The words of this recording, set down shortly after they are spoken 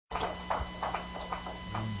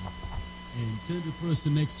Turn to the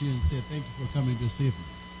person next to you and say, thank you for coming this evening.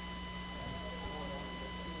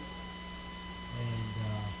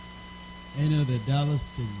 And I know that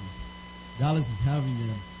Dallas is having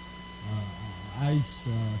an ice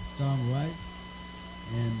storm, right?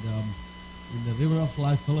 And in the River of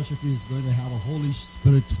Life Fellowship is going to have a Holy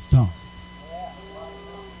Spirit storm.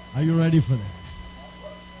 Are you ready for that?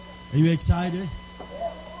 Are you excited?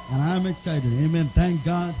 And I'm excited. Amen. Thank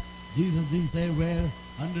God. Jesus didn't say where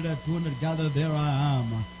 100 or 200 gather, there I am.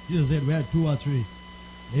 Jesus said where 2 or 3.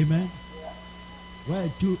 Amen. Where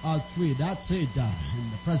 2 or 3, that's it.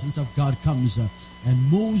 And the presence of God comes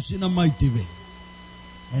and moves in a mighty way.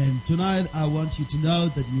 And tonight I want you to know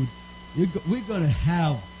that we're going to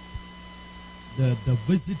have the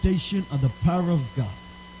visitation of the power of God.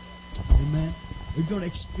 Amen. We're going to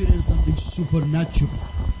experience something supernatural.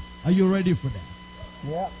 Are you ready for that?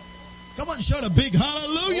 Yeah. Come on, shout a big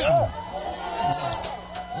hallelujah. Yeah.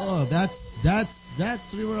 Oh, that's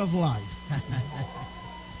River of Life.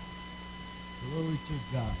 Glory to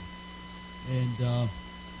God. And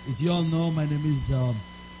as you all know, my name is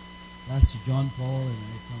Pastor John Paul, and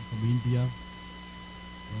I come from India.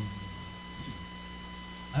 And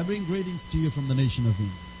I bring greetings to you from the nation of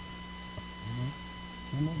India. Amen.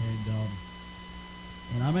 Amen.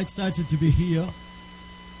 And I'm excited to be here.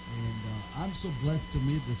 And I'm so blessed to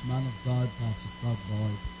meet this man of God, Pastor Scott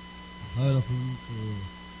Boyd. I've heard of him through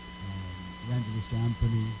Evangelist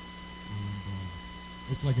Anthony. And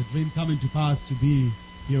it's like a dream coming to pass to be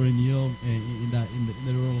here in the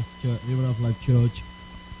River of Life Church,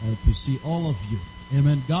 to see all of you.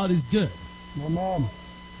 Amen. God is good. Amen.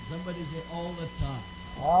 Somebody say all the time.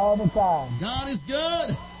 All the time. God is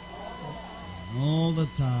good. All the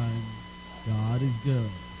time. God is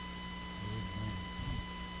good.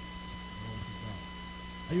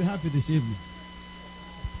 Are you happy this evening?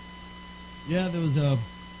 Yeah, there was a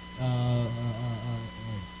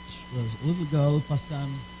little girl, first time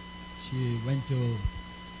she went to a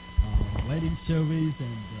wedding service,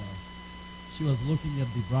 and she was looking at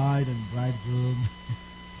the bride and bridegroom.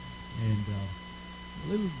 And the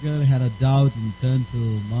little girl had a doubt and turned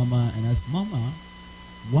to Mama and asked, Mama,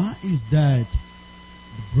 why is that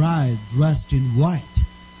the bride dressed in white?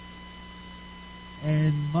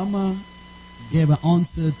 And Mama gave an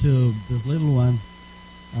answer to this little one.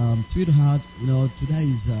 Sweetheart, today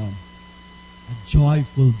is a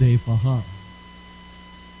joyful day for her.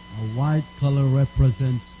 A white color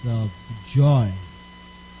represents the joy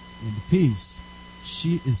and the peace.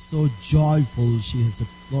 She is so joyful. She has a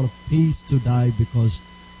lot of peace today because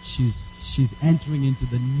she's entering into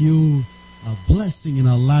the new blessing in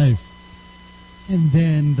her life. And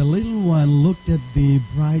then the little one looked at the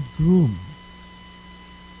bridegroom,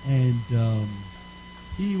 and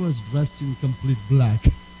he was dressed in complete black.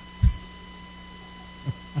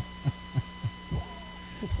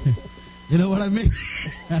 You know what I mean?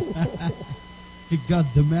 He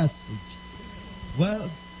got the message. Well,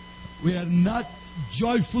 we are not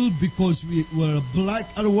joyful because we wear a black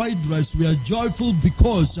or white dress. We are joyful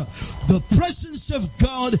because the presence of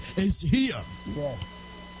God is here. Yeah.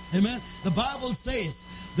 Amen. The Bible says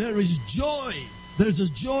there is joy. There is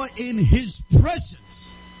a joy in His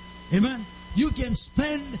presence. Amen. You can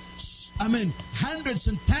spend, hundreds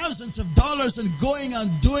and thousands of dollars and going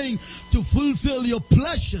and doing to fulfill your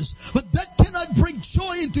pleasures, but that cannot bring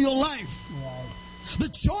joy into your life. Right. The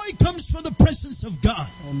joy comes from the presence of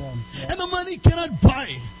God. Amen. Yeah. And the money cannot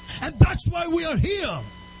buy. And that's why we are here.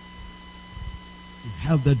 You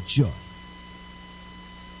have that joy.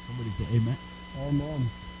 Somebody say amen. Amen.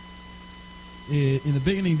 In the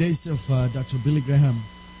beginning days of Dr. Billy Graham,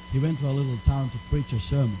 he went to a little town to preach a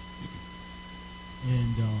sermon.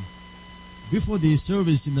 And before the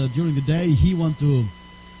service, during the day, he wanted to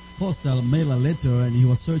mail a letter, and he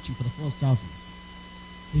was searching for the post office.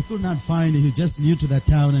 He could not find it. He was just new to that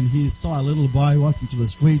town, and he saw a little boy walking to the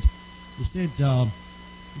street. He said,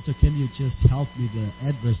 can you just help me the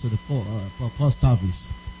address of the post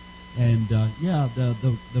office? And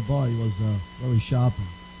the boy was very sharp,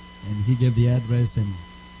 and he gave the address. And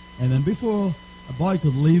then before a boy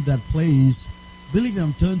could leave that place, Billy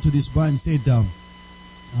Graham turned to this boy and said,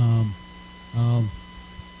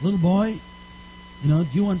 little boy, do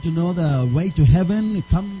you want to know the way to heaven?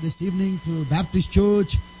 Come this evening to Baptist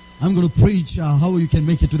Church. I'm going to preach how you can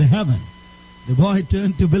make it to the heaven. The boy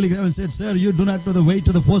turned to Billy Graham and said, Sir, you do not know the way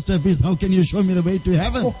to the post office. How can you show me the way to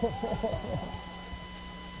heaven?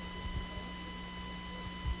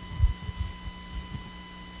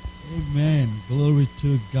 Amen. Glory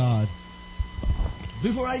to God.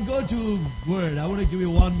 Before I go to word, I want to give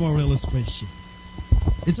you one more illustration.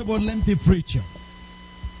 It's about lengthy preacher.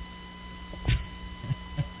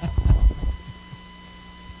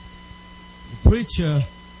 preacher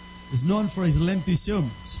is known for his lengthy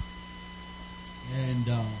sermons. And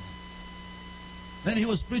then he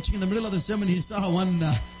was preaching in the middle of the sermon. He saw one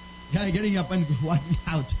guy getting up and walking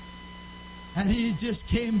out. And he just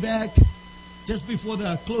came back just before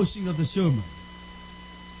the closing of the sermon.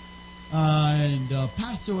 And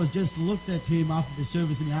pastor was just looked at him after the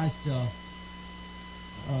service and he asked,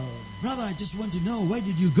 brother, I just want to know, where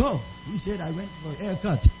did you go? He said, I went for a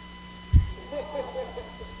haircut.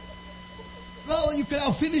 Well, you could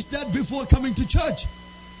have finished that before coming to church.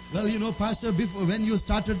 Well, you know, pastor, before when you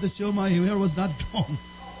started the show, my hair was not gone.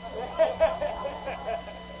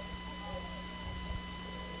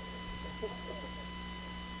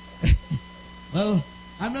 Well,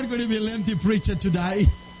 I'm not going to be a lengthy preacher today.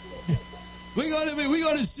 We're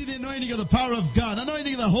going to see the anointing of the power of God,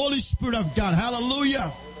 anointing of the Holy Spirit of God. Hallelujah.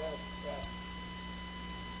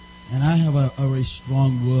 And I have a very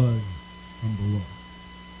strong word from the Lord.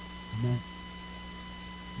 Amen.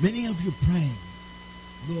 Many of you praying,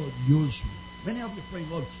 Lord, use me. Many of you praying,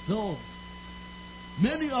 Lord, fill me.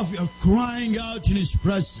 Many of you are crying out in His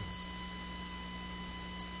presence.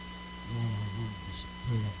 Lord, I want the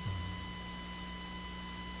Spirit of God.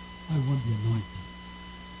 I want the anointing.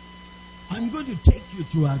 I'm going to take you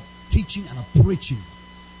through a teaching and a preaching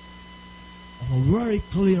of a very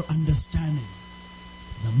clear understanding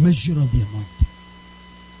of the measure of the anointing.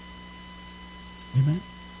 Amen.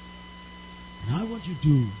 And I want you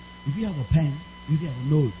to, if you have a pen, if you have a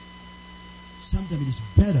note, sometimes it is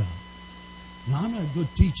better. Now, I'm not a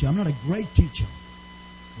good teacher. I'm not a great teacher.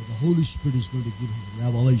 But the Holy Spirit is going to give His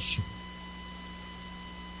revelation.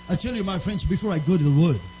 I tell you, my friends, before I go to the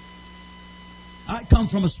Word, I come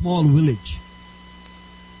from a small village.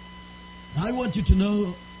 I want you to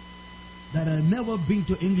know that I've never been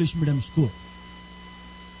to English medium school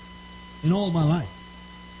in all my life.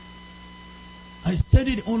 I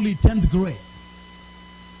studied only 10th grade.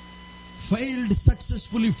 Failed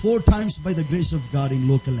successfully 4 times by the grace of God in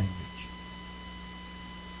local language.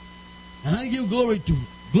 And I give glory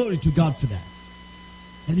to God for that.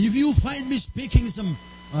 And if you find me speaking some,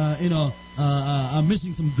 I'm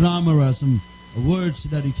missing some grammar or some words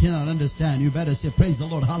that you cannot understand, you better say, praise the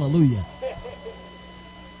Lord, hallelujah.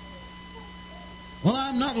 Well,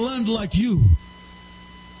 I'm not learned like you.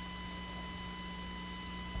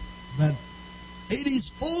 But it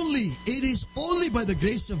is only by the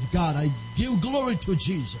grace of God, I give glory to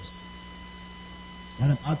Jesus,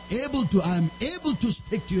 that I'm able to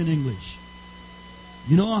speak to you in English.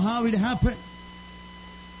 You know how it happened?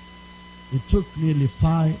 It took nearly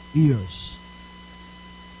 5 years.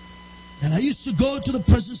 And I used to go to the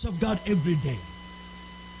presence of God every day.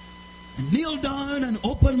 And kneel down and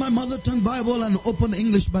open my mother tongue Bible and open the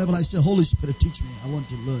English Bible. I said, Holy Spirit, teach me. I want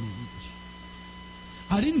to learn English.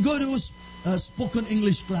 I didn't go to spoken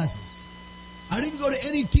English classes. I didn't go to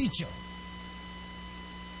any teacher.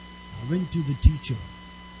 I went to the teacher.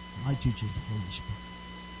 My teacher is the Holy Spirit.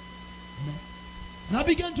 Amen. And I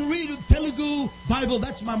began to read with Telugu Bible.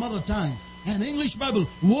 That's my mother tongue. And English Bible,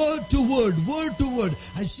 word to word, word to word.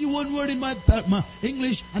 I see one word in my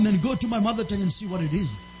English and then go to my mother tongue and see what it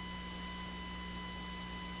is.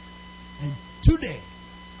 And today,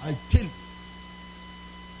 I tell you,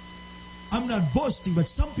 I'm not boasting, but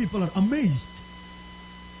some people are amazed.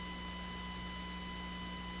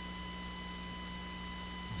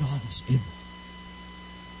 God is able.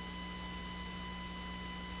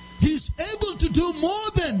 He's able to do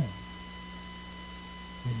more than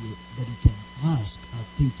that you can ask or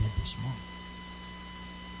think at this moment.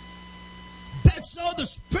 That's how the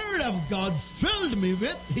Spirit of God filled me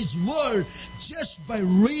with His Word just by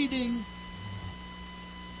reading.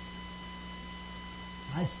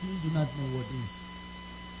 I still do not know what is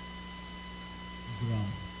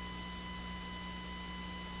grammar.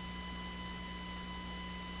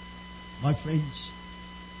 My friends,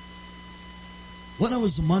 when I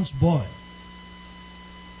was a month's boy,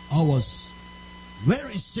 I was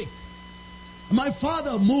very sick. My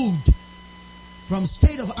father moved from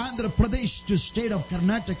state of Andhra Pradesh to state of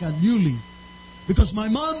Karnataka newly because my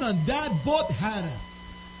mom and dad both had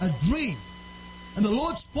a dream. And the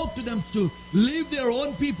Lord spoke to them to leave their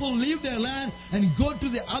own people, leave their land, and go to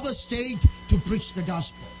the other state to preach the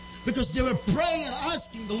gospel. Because they were praying and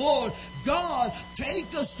asking the Lord, God,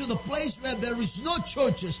 take us to the place where there is no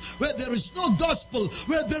churches, where there is no gospel,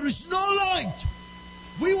 where there is no light.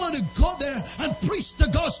 We want to go there and preach the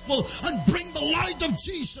gospel and bring the light of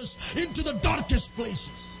Jesus into the darkest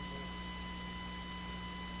places.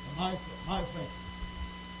 And my friend,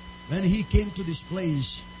 when he came to this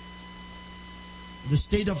place, the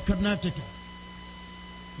state of Karnataka,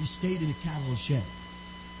 he stayed in a cattle shed.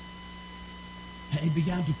 And he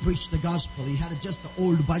began to preach the gospel. He had just an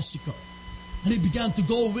old bicycle. And he began to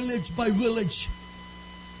go village by village.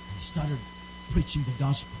 And he started preaching the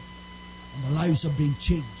gospel. And the lives are being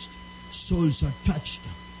changed. Souls are touched.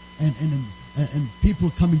 And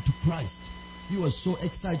people coming to Christ. He was so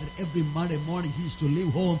excited. Every Monday morning he used to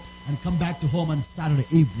leave home and come back to home on Saturday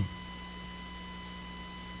evening.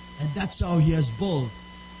 And that's how he has built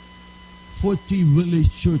 40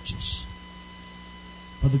 village churches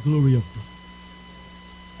for the glory of God.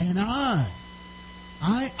 And I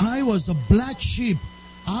was a black sheep.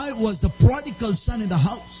 I was the prodigal son in the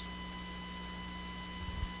house.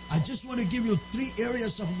 I just want to give you 3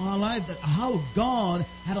 areas of my life that how God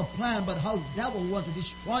had a plan, but how the devil wanted to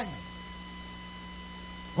destroy me.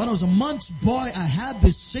 When I was a month's boy, I had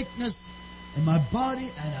this sickness in my body,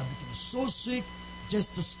 and I became so sick,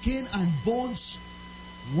 just the skin and bones.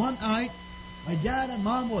 One night, my dad and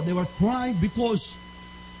mom, they were crying because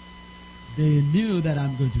they knew that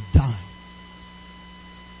I'm going to die.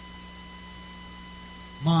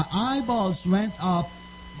 My eyeballs went up,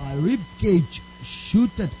 my rib cage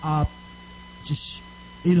shooted up. Just,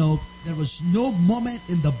 there was no moment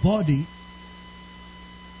in the body.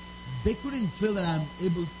 They couldn't feel that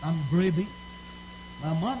I'm breathing.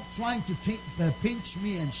 My mom trying to pinch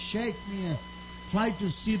me and shake me and try to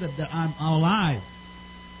see that I'm alive.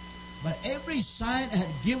 But every sign had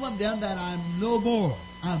given them that I'm no more.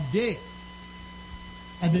 I'm dead.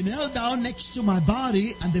 And they knelt down next to my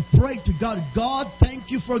body and they prayed to God, God, thank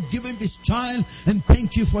you for giving this child and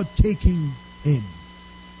thank you for taking him.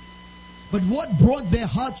 But what broke their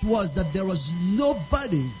hearts was that there was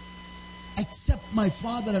nobody except my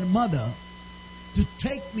father and mother to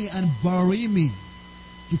take me and bury me,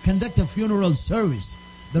 to conduct a funeral service.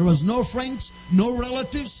 There was no friends, no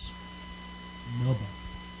relatives, nobody.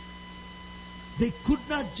 They could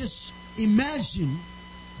not just imagine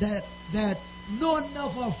that none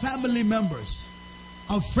of our family members,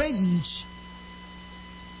 our friends,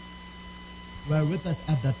 were with us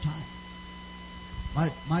at that time.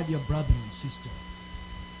 My dear brother and sister,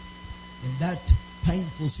 in that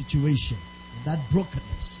painful situation, in that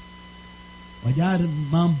brokenness, my dad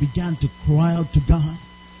and mom began to cry out to God.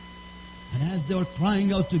 And as they were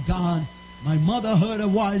crying out to God, my mother heard a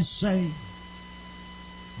voice say,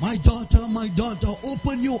 my daughter,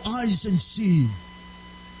 open your eyes and see.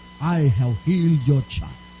 I have healed your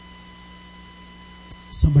child.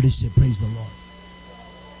 Somebody say, praise the Lord.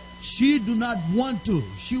 She do not want to.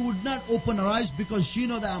 She would not open her eyes because she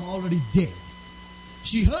know that I'm already dead.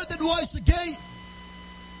 She heard that voice again.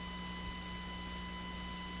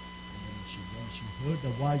 And when she heard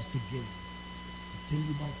the voice again, I tell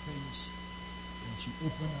you, my friends, when she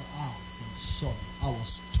opened her eyes and saw me, I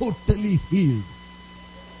was totally healed.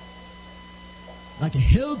 Like a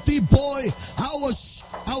healthy boy, I was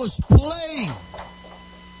playing.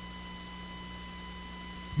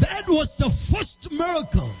 That was the first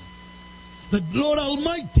miracle that Lord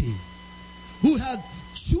Almighty, who had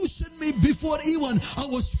chosen me before even I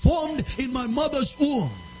was formed in my mother's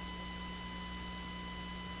womb,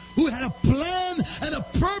 who had a plan and a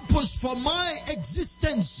purpose for my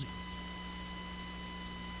existence.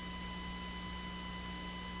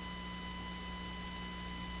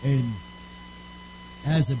 And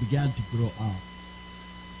as I began to grow up,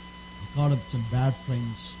 I caught up some bad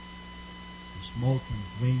friends who smoke and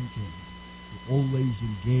drink and were always in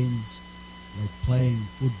games like playing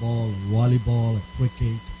football and volleyball and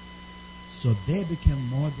cricket. So they became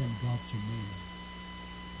more than God to me.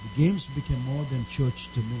 The games became more than church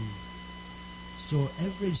to me. So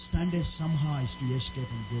every Sunday somehow I used to escape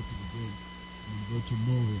and go to the game and go to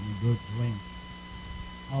movie and go drink.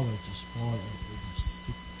 I was just spoiled at the age of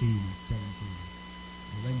 16 and 17.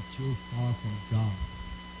 I went too far from God.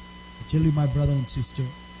 I tell you, my brother and sister,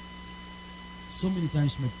 so many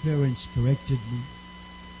times my parents corrected me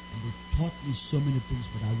and they taught me so many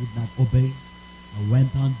things, but I would not obey. I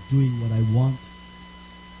went on doing what I want,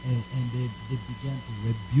 and they began to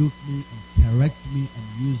rebuke me and correct me and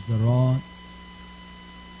use the rod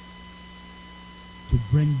to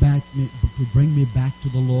bring me back to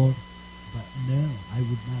the Lord. But no, I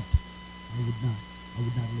would not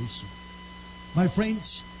listen. My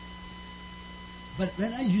friends, but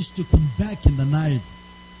when I used to come back in the night,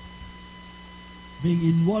 being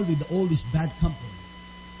involved with all this bad company,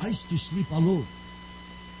 I used to sleep alone.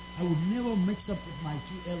 I would never mix up with my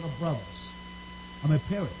 2 elder brothers and my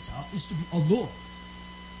parents. I used to be alone.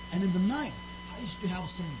 And in the night, I used to have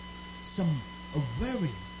a very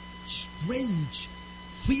strange,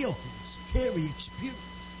 fearful, scary experience.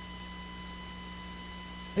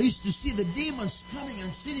 I used to see the demons coming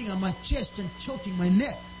and sitting on my chest and choking my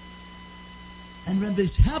neck. And when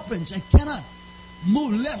this happens, I cannot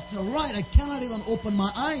move left or right. I cannot even open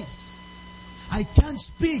my eyes. I can't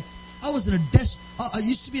speak. I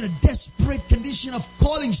used to be in a desperate condition of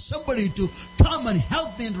calling somebody to come and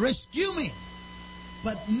help me and rescue me.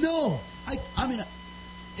 But no, I mean,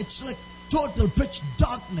 it's like total pitch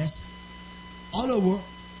darkness all over,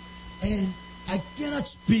 and I cannot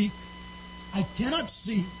speak. I cannot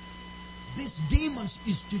see. These demons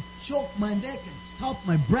used to choke my neck and stop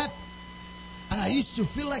my breath. And I used to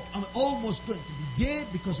feel like I'm almost going to be dead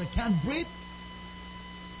because I can't breathe.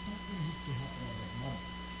 Something used to happen at that moment.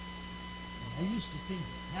 And I used to think,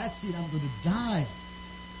 that's it, I'm going to die.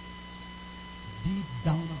 Deep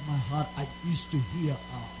down of my heart, I used to hear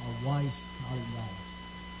a voice calling out,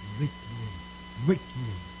 victory,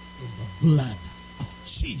 victory in the blood of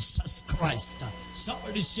Jesus Christ.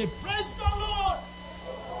 Somebody say, praise the Lord.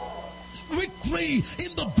 Victory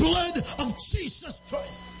in the blood of Jesus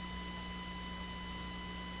Christ.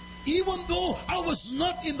 Even though I was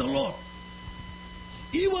not in the Lord,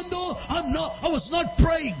 even though I was not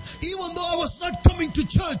praying, even though I was not coming to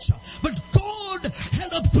church, but God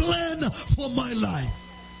had a plan for my life.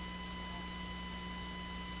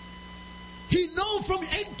 He knows from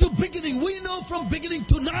end to beginning. We know from beginning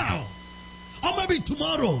to now, or maybe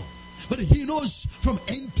tomorrow, but He knows from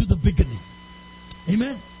end to the beginning.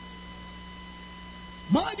 Amen.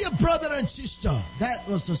 My dear brother and sister, that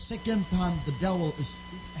was the second time the devil it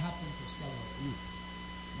happened for several years.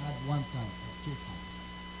 Not one time or two times.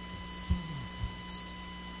 Several times.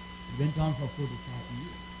 It went on for 45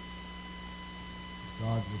 years.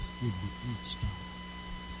 God rescued me each time.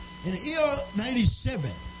 In the year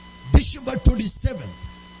 97, December 27th,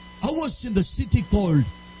 I was in the city called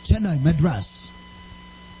Chennai, Madras.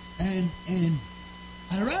 And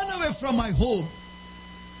I ran away from my home.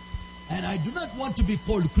 And I do not want to be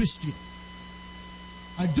called Christian.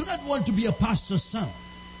 I do not want to be a pastor's son.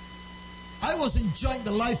 I was enjoying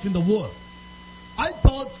the life in the world. I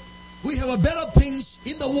thought we have a better things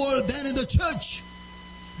in the world than in the church.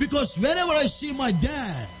 Because whenever I see my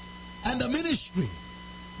dad and the ministry,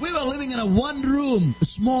 we were living in a one room,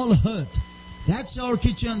 small hut. That's our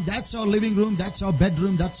kitchen, that's our living room, that's our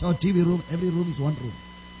bedroom, that's our TV room. Every room is one room.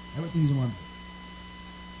 Everything is one room.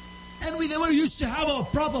 And we never used to have a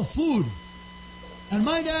proper food. And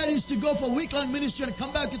my dad used to go for week-long ministry and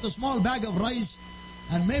come back with a small bag of rice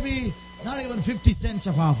and maybe not even 50 cents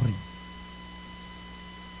of offering.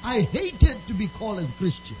 I hated to be called as a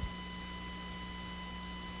Christian.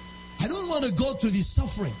 I don't want to go through these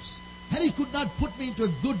sufferings. And he could not put me into a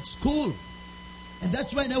good school. And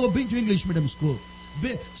that's why I never been to English medium school.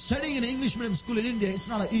 Studying in English medium school in India, it's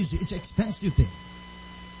not easy. It's an expensive thing.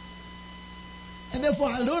 And therefore,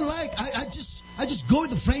 I don't like, I just go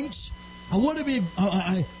with the friends. I want to be,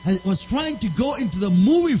 I was trying to go into the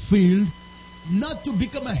movie field, not to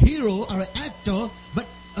become a hero or an actor, but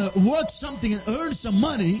work something and earn some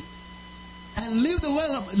money and live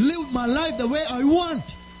my life the way I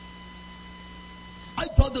want. I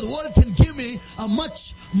thought that the world can give me a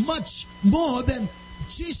much, much more than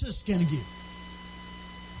Jesus can give.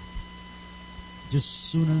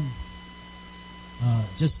 Just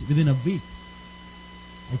within a week,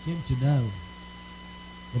 I came to know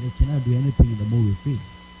that I cannot do anything in the movie field.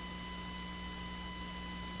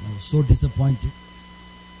 And I was so disappointed.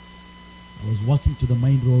 I was walking to the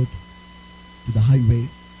main road, to the highway.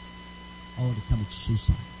 I want to commit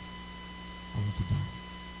suicide. I want to die.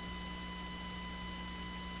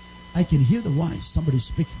 I can hear the voice, somebody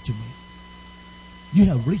speaking to me. You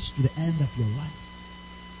have reached to the end of your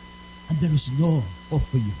life, and there is no hope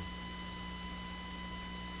for you.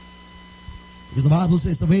 Because the Bible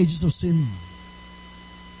says the wages of sin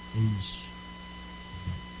is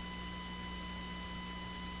death.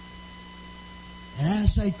 And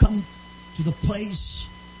as I come to the place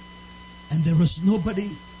and there was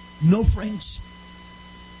nobody, no friends,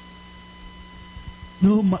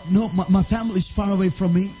 my family is far away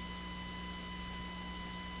from me,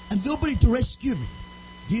 and nobody to rescue me.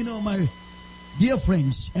 Do you know, my dear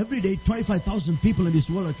friends, every day 25,000 people in this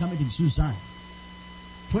world are committing suicide.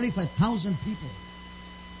 25,000 people,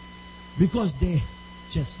 because they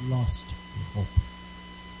just lost hope.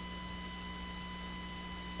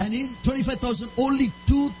 And in 25,000, only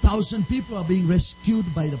 2,000 people are being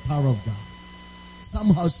rescued by the power of God.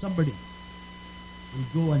 Somehow somebody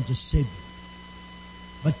will go and just save them.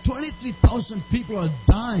 But 23,000 people are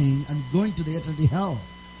dying and going to the eternity hell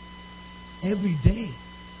every day.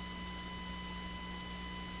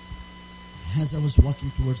 As I was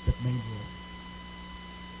walking towards that main road,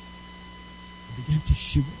 I began to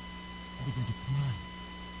shiver. I began to cry.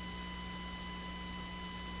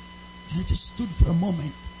 And I just stood for a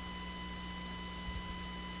moment.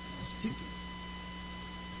 I was thinking,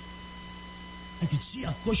 I could see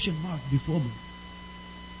a question mark before me.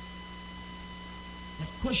 That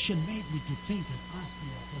question made me to think and ask me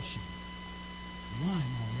a question. Why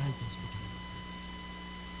my life is becoming like this?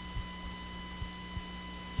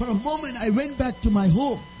 For a moment, I went back to my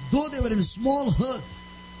home. Though they were in a small hut,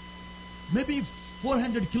 maybe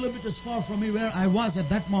 400 kilometers far from me where I was at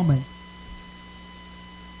that moment.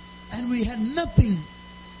 And we had nothing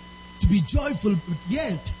to be joyful, but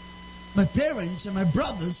yet my parents and my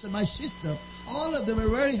brothers and my sister, all of them were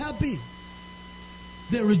very happy.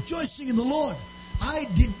 They were rejoicing in the Lord. I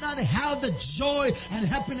did not have the joy and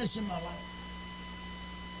happiness in my life.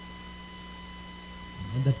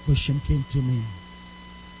 And when that question came to me,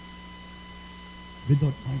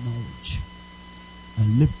 without my knowledge, I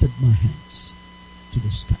lifted my hands to the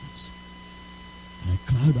skies. And I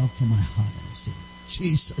cried out from my heart and I said,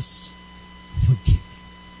 Jesus, forgive me.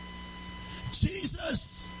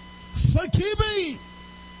 Jesus, forgive me.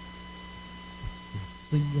 It's a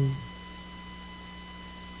single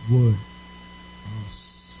word, a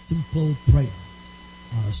simple prayer,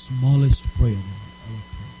 our smallest prayer that I ever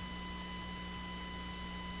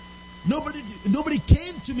prayed. Nobody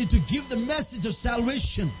came to me to give the message of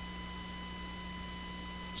salvation.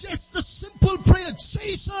 Just a simple prayer,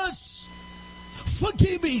 Jesus,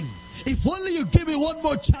 forgive me. If only you give me one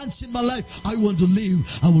more chance in my life, I want to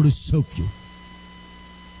live, I want to serve you.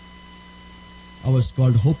 I was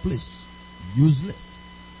called hopeless, useless,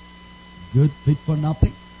 good, fit for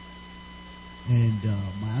nothing. And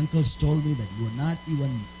my uncles told me that you are not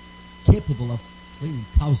even capable of cleaning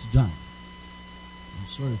cow's dung. I'm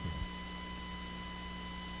sorry for that.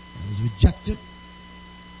 I was rejected.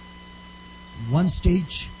 At one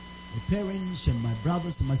stage, my parents and my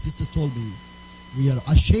brothers and my sisters told me, we are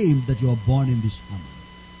ashamed that you are born in this family.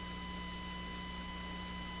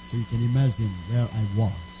 So you can imagine where I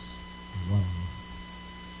was and what I was.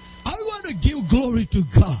 I want to give glory to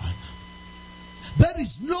God. There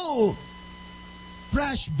is no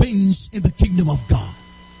trash bins in the kingdom of God.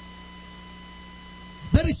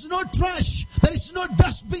 There is no trash. There is no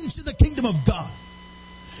dustbins in the kingdom of God.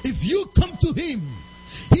 If you come to Him,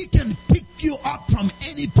 He can pick you up from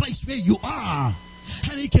any place where you are.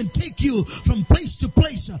 And He can take you from place to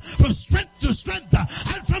place, from strength to strength,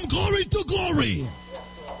 and from glory to glory.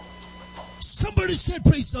 Somebody say,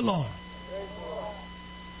 praise the Lord.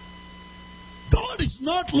 God is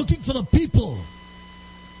not looking for the people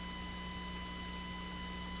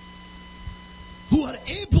who are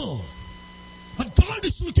able, but God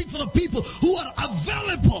is looking for the people who are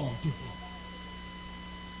available to Him.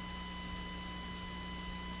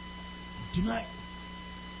 Tonight,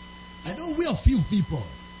 I know we are few people.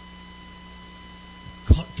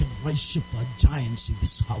 God can raise up giants in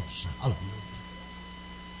this house. Hallelujah.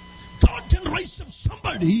 God can raise up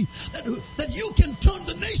somebody that you can turn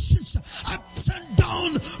the nations up and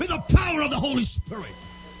down with the power of the Holy Spirit.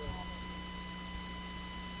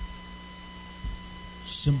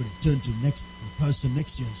 Somebody turn to the person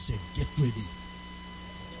next to you and say, get ready.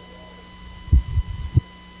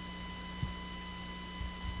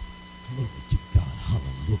 Glory to God.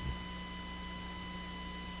 Hallelujah.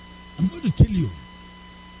 I'm going to tell you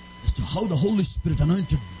as to how the Holy Spirit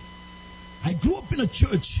anointed me. I grew up in a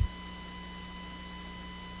church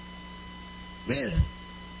where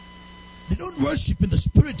they don't worship in the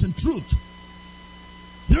Spirit and truth.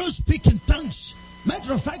 They don't speak in tongues.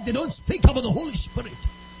 Matter of fact, they don't speak about the Holy Spirit.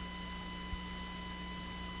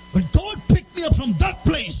 But God picked me up from that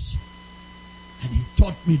place and He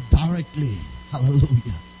taught me directly.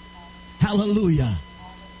 Hallelujah. Hallelujah.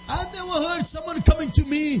 I've never heard someone coming to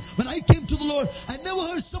me when I came to the Lord. I never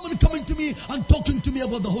heard someone coming to me and talking to me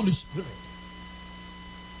about the Holy Spirit.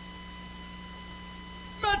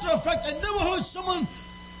 Matter of fact, I never heard someone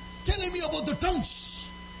telling me about the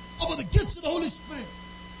tongues, about the gifts of the Holy Spirit,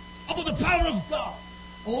 about the power of God.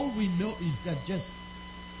 All we know is that just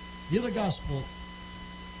hear the gospel,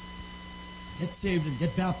 get saved and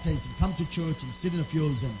get baptized and come to church and sit in the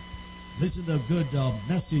pews and listen to a good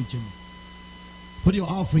message and put your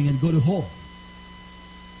offering and go to home.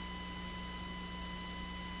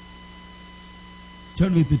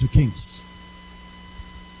 Turn with me to Kings.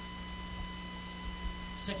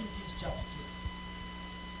 2 Kings chapter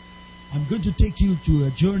 2. I'm going to take you to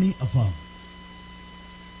a journey of a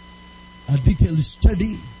detailed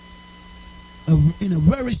study in a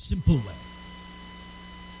very simple way.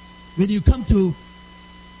 When you come to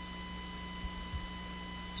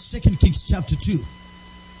 2 Kings chapter 2,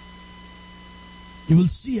 you will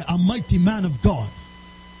see a mighty man of God,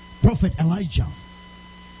 Prophet Elijah.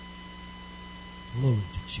 Glory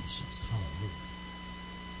to Jesus. Hallelujah.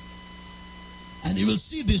 And you will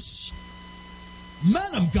see this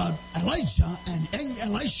man of God, Elijah and young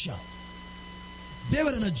Elisha, they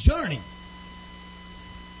were in a journey.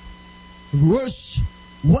 Verse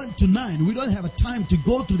 1 to 9. We don't have a time to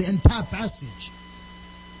go through the entire passage.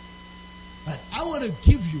 But I want to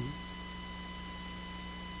give you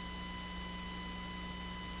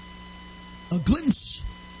a glimpse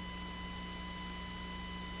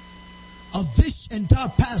of this entire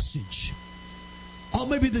passage, or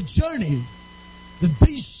maybe the journey that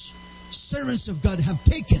these servants of God have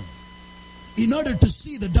taken in order to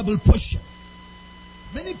see the double portion.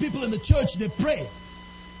 Many people in the church, they pray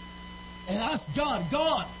and ask God,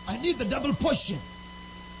 God, I need the double portion.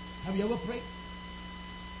 Have you ever prayed?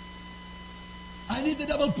 I need the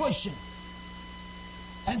double portion.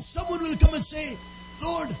 And someone will come and say,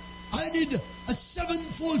 Lord, I need a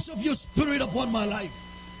sevenfold of your spirit upon my life.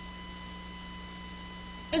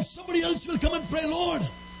 And somebody else will come and pray, Lord,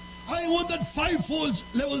 I want that fivefold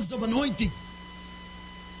levels of anointing.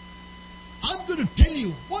 I'm going to tell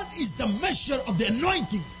you what is the measure of the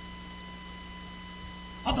anointing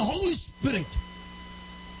of the Holy Spirit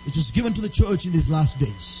which is given to the church in these last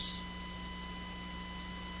days.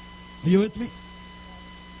 Are you with me?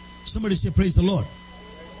 Somebody say, praise the Lord.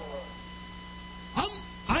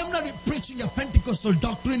 I'm not preaching a Pentecostal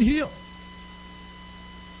doctrine here.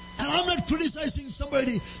 And I'm not criticizing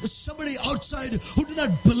somebody outside who do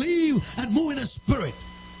not believe and move in a spirit.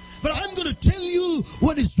 But I'm going to tell you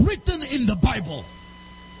what is written in the Bible.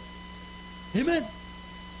 Amen.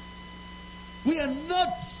 We are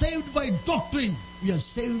not saved by doctrine. We are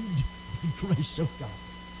saved by grace of God.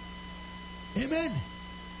 Amen.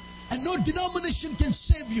 And no denomination can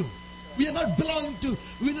save you. We are not belong to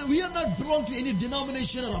any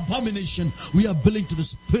denomination or abomination. We are belong to the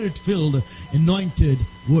Spirit-filled, anointed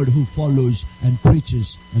word who follows and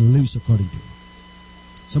preaches and lives according to it.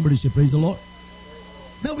 Somebody say, praise the Lord.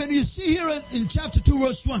 Now when you see here in chapter 2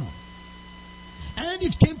 verse 1, and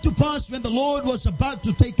it came to pass when the Lord was about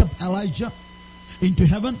to take up Elijah into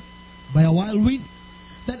heaven by a wild wind,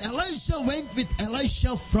 that Elijah went with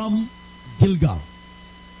Elisha from Gilgal.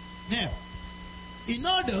 Now, in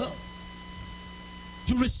order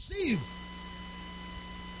to receive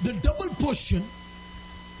the double portion,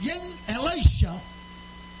 young Elisha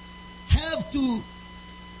have to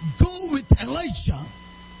go with Elijah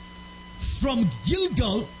from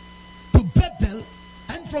Gilgal to Bethel,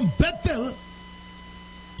 and from Bethel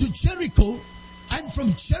to Jericho, and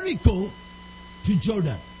from Jericho to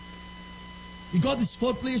Jordan. You got these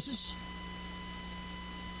 4 places?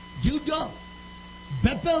 Gilgal,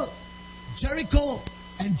 Bethel, Jericho,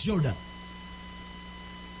 and Jordan.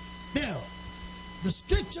 Now, the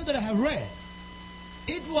scripture that I have read,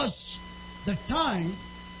 it was the time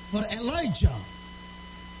for Elijah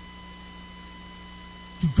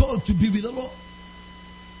to go to be with the Lord.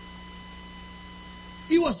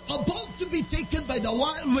 He was about to be taken by the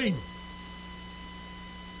wild wind.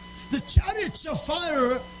 The chariots of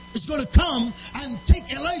fire is going to come and take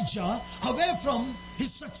Elijah away from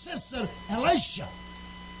his successor, Elisha.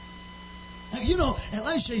 Now, you know,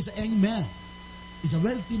 Elisha is a young man. He's a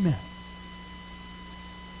wealthy man.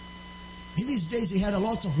 In his days, he had a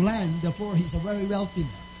lot of land. Therefore, he's a very wealthy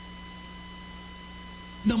man.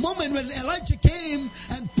 The moment when Elijah came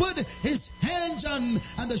and put his hands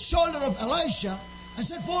on the shoulder of Elisha and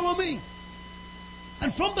said, follow me.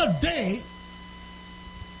 And from that day,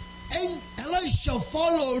 Elisha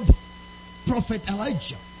followed Prophet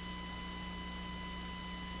Elijah.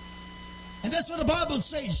 And that's what the Bible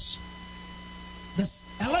says. This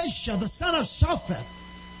Elisha, the son of Shaphat,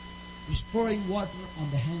 is pouring water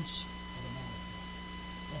on the hands of the man of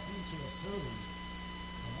God. That means he was serving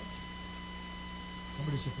Elijah.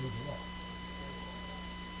 Somebody say, praise the Lord.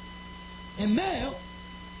 And now,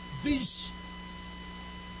 these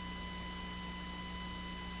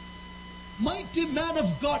mighty man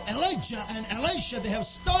of God, Elijah and Elisha, they have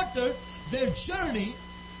started their journey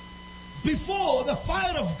before the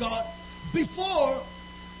fire of God, before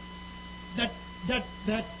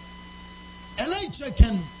that Elijah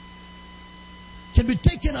can be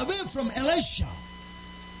taken away from Elisha.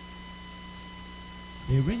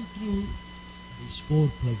 They went through these 4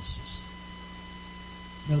 places.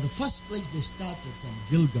 Now the first place they started from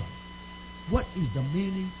Gilgal. What is the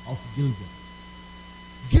meaning of Gilgal?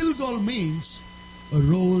 Gilgal means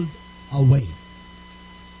rolled away.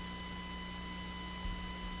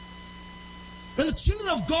 When the children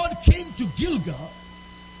of God came to Gilgal,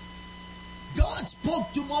 God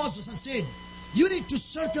spoke to Moses and said, you need to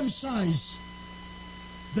circumcise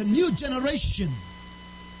the new generation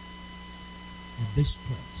at this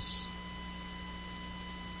place.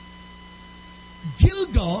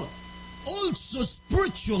 Gilgal also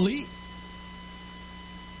spiritually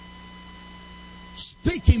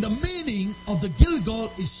speaking, the meaning of the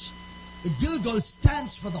Gilgal is, the Gilgal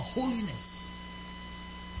stands for the holiness.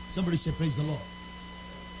 Somebody say praise the Lord.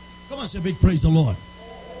 Come on, say big praise the Lord.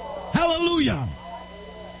 Hallelujah.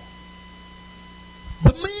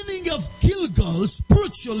 The meaning of Gilgal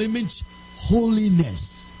spiritually means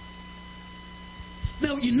holiness.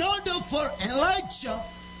 Now, in order for Elisha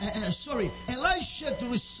to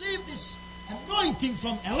receive this anointing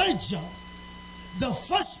from Elijah, the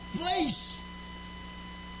first place,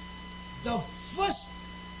 the first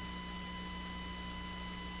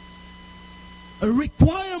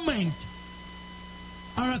requirement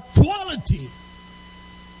or a quality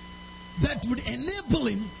that would enable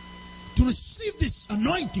him to receive this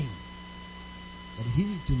anointing, that he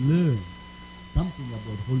need to learn something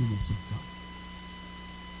about holiness of God.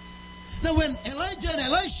 Now, when Elijah and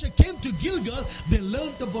Elisha came to Gilgal, they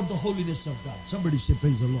learned about the holiness of God. Somebody say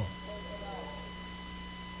praise the Lord.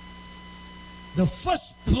 The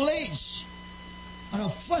first place or a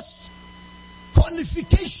first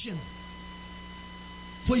qualification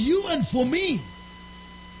for you and for me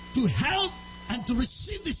to have and to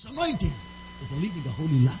receive this anointing is living a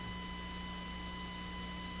holy life.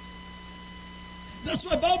 That's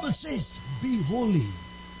why the Bible says, be holy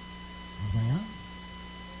as I am.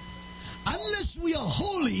 Unless we are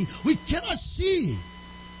holy, we cannot see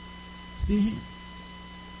him.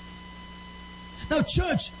 Now,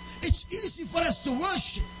 church, it's easy for us to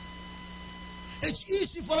worship. It's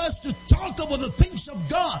easy for us to talk about the things of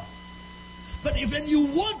God. But when you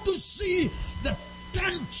want to see the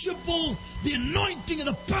tangible, the anointing and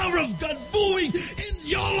the power of God moving in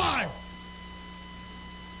your life,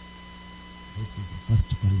 this is the first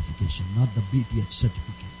qualification, not the BTH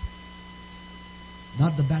certificate,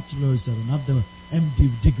 not the bachelor's or not the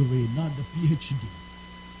MD degree, not the PhD.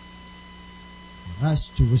 For us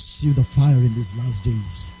to receive the fire in these last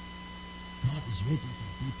days, God is waiting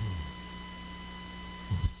for people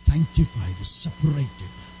who are sanctified, separated.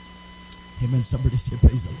 Amen. Somebody say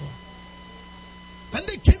praise the Lord. When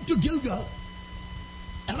they came to Gilgal,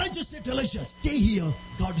 Elijah said to Elisha, stay here.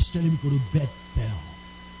 God is telling him to go to Bethel.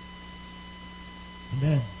 And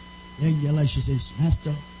then young Elisha says,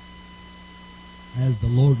 Master, as the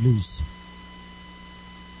Lord lives,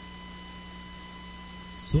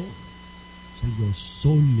 so shall your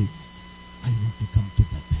soul lives. I want to come to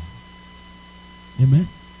Bethel. Amen.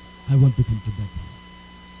 I want to come to Bethel.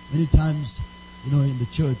 Many times, in the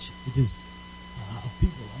church, it is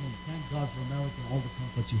people. Thank God for America and all the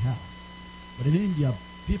comforts you have. But in India,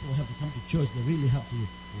 people have to come to church. They really have to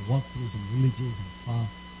walk through some villages and far,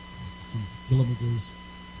 some kilometers,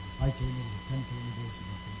 5 kilometers or 10 kilometers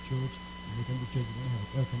from church. When they come to church, they don't have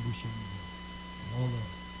air conditions and all the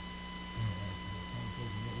some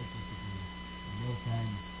places no electricity, no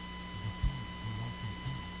fans. They walk and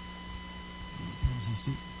come. Many times you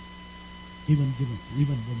see, even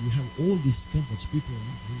when you have all these comforts, people are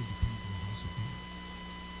not ready to come to the house of God.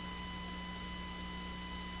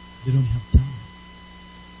 They don't have time.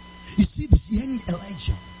 You see this young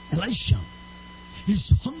Elisha,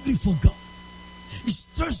 he's hungry for God. He's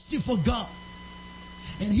thirsty for God.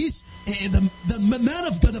 And he's the man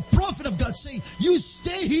of God, the prophet of God saying, you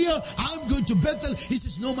stay here, I'm going to Bethel. He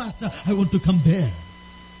says, no, Master, I want to come there.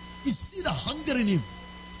 You see the hunger in him.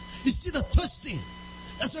 You see the thirsty.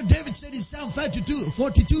 That's what David said in Psalm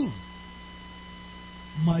 42.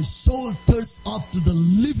 My soul thirsts after the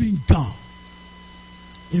living God.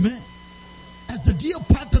 Amen. As the deer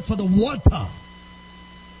panteth for the water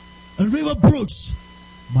and river brooks,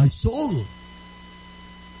 my soul longeth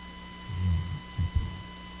for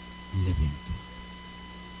the living God.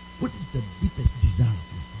 What is the deepest desire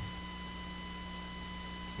of your heart?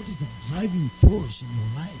 What is the driving force in your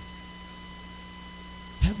life?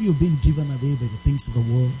 Have you been driven away by the things of the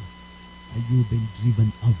world? Have you been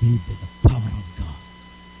driven away by the power of God?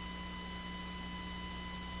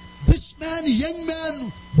 This man, young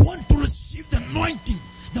man, want to receive the anointing,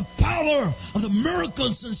 the power of the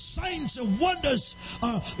miracles and signs and wonders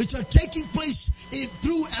which are taking place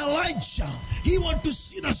through Elijah. He want to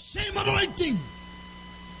see the same anointing.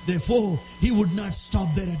 Therefore, he would not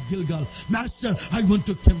stop there at Gilgal. Master, I want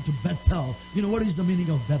to come to Bethel. You know what is the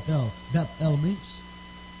meaning of Bethel? Bethel means,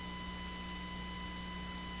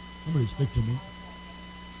 somebody speak to me.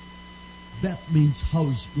 Beth means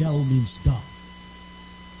house. El means God.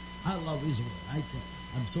 I love Israel.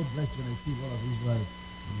 I'm so blessed when I see a lot of Israel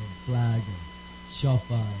flag and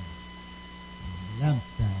shofar and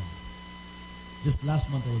lampstand. Just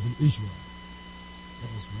last month I was in Israel.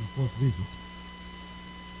 That was my 4th visit.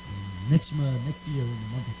 And next year in the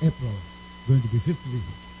month of April, going to be 5th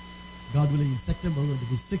visit. God willing, in September going to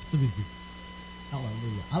be 6th visit.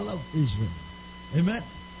 Hallelujah. I love Israel. Amen.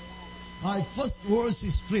 My first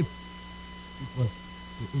overseas trip, it was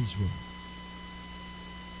to Israel.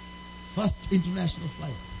 First international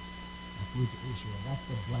flight, I flew to Israel. That's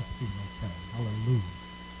the blessing I carry. Hallelujah.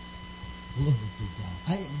 Glory to God.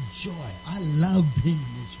 I love being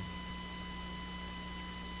in Israel.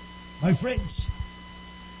 My friends,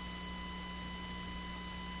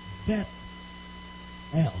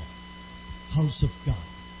 Beth-El, house of God.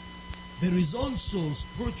 There is also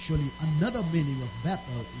spiritually another meaning of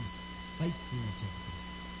Bethel is faithfulness of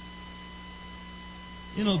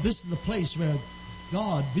God. You know, this is the place where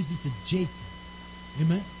God visited Jacob.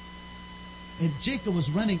 Amen. And Jacob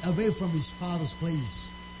was running away from his father's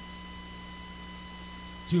place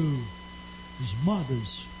to his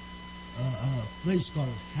mother's place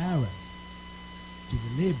called Haran, to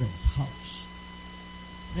the Laban's house.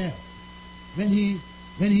 Now, when he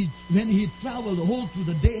traveled the whole through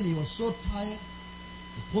the day and he was so tired,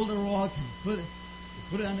 he pulled a rock and he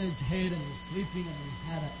put it on his head and he was sleeping, and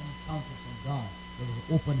he had an encounter from God. There was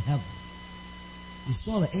an open heaven. He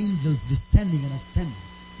saw the angels descending and ascending.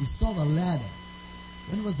 He saw the ladder.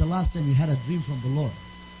 When was the last time you had a dream from the Lord?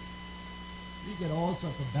 We get all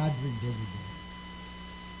sorts of bad dreams every day.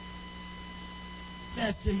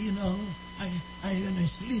 Pastor, you know, when I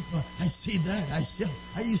sleep, I see that.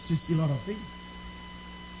 I used to see a lot of things.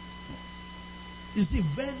 You see,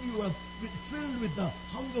 when you are filled with the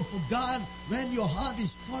hunger for God, when your heart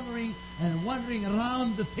is pondering and wandering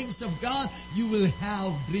around the things of God, you will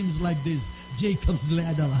have dreams like this. Jacob's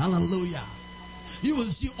ladder. Hallelujah. You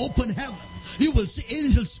will see open heaven. You will see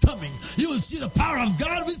angels coming. You will see the power of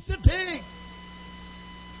God visiting.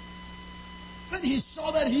 When he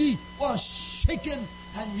saw that, he was shaken,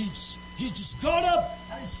 and he just got up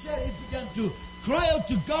and he said, he began to cry out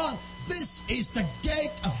to God, "This is the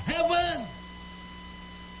gate of heaven.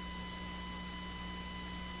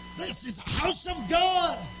 This is the house of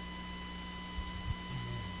God." And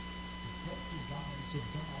then he prayed to God and said,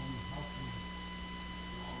 "God, you help me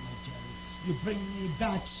on my journey. You bring me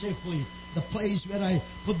back safely. The place where I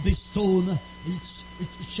put this stone, it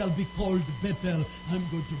shall be called Bethel. I'm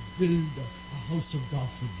going to build a house of God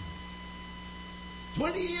for you."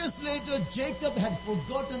 20 years later, Jacob had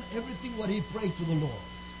forgotten everything what he prayed to the Lord.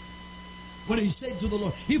 What he said to the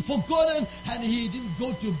Lord. He forgotten, and he didn't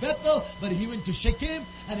go to Bethel, but he went to Shechem,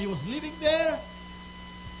 and he was living there.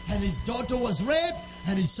 And his daughter was raped,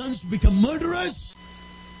 and his sons become murderers.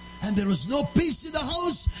 And there was no peace in the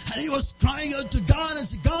house, and he was crying out to God and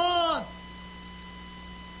said, "God."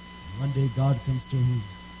 One day God comes to him.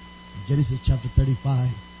 In Genesis chapter 35.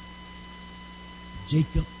 He said,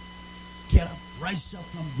 "Jacob, get up, rise up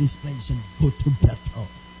from this place and go to Bethel."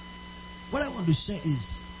 What I want to say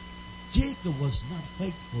is, Jacob was not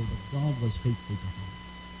faithful, but God was faithful to him.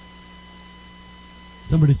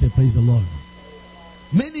 Somebody say, "Praise the Lord."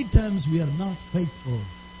 Many times we are not faithful,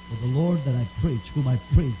 but the Lord that I preach, whom I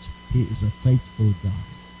preach, He is a faithful God.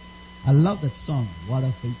 I love that song, "What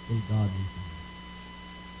a Faithful God We Have."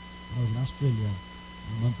 When I was in Australia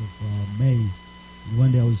in the month of May, and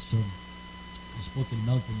one day I spoke in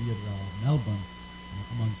Melton near Melbourne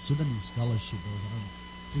among Sudanese fellowship. There was around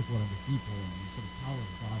 300-400 people, and we saw the power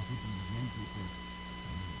of God hitting these young people.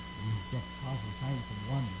 And we saw powerful signs and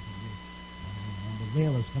wonders. And on the way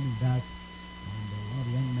I was coming back, and one of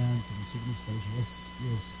the young men from the Sudanese fellowship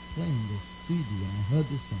was playing this CD, and I heard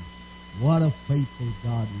this song, "What a Faithful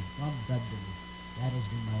God Is." From that day, that has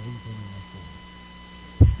been my ringtone in my phone.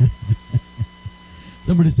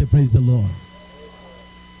 Somebody say, "Praise the Lord."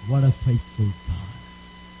 What a faithful God.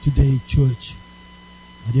 Today, church,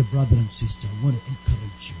 my dear brother and sister, I want to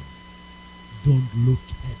encourage you. Don't look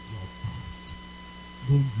at your past.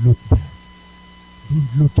 Don't look back. Don't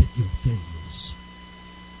look at your failures.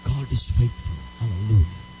 God is faithful.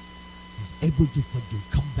 Hallelujah. He's able to forgive.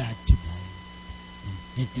 Come back tonight.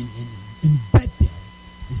 In Bethel,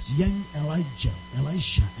 this young Elisha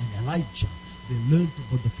and Elijah, they learned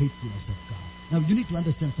about the faithfulness of God. Now, you need to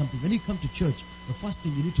understand something. When you come to church, the first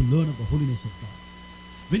thing you need to learn of the holiness of God.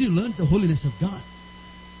 When you learn the holiness of God,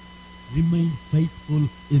 remain faithful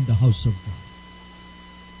in the house of God.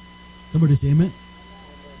 Somebody say amen.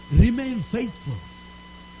 Remain faithful.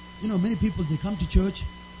 You know, many people, they come to church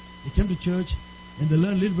and they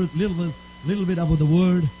learn little bit about the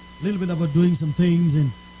word, little bit about doing some things, and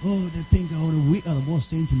they think, we are the most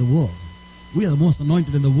saints in the world. We are the most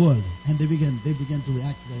anointed in the world. And they begin to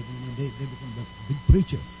act like, they become the big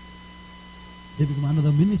preachers. They become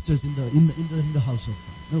another ministers in the house of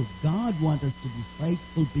God. No, God wants us to be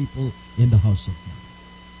faithful people in the house of God.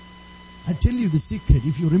 I tell you the secret.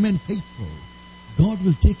 If you remain faithful, God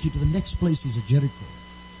will take you to the next places of Jericho.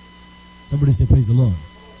 Somebody say, "Praise the Lord."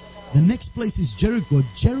 The next place is Jericho.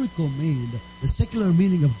 Jericho the secular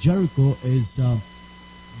meaning of Jericho is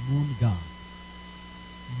moon god.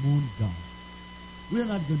 Moon god. We are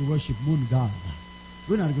not going to worship moon god.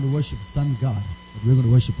 We're not going to worship sun god, but we're going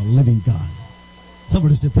to worship a living God.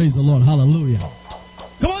 Somebody say, praise the Lord. Hallelujah.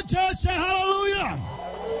 Come on, church, say hallelujah.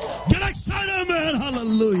 Get excited, man.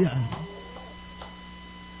 Hallelujah.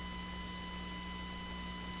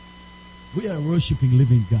 We are worshiping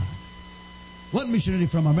living God. One missionary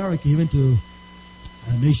from America, he went to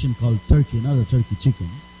a nation called Turkey, another turkey chicken.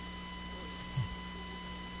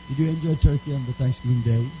 Did you enjoy turkey on the Thanksgiving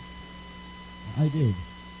Day? I did.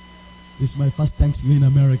 This is my first Thanksgiving in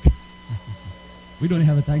America. We don't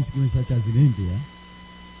have a Thanksgiving such as in India.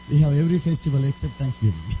 We have every festival except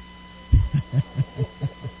Thanksgiving.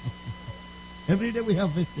 Every day we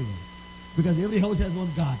have festival. Because every house has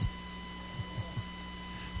one God.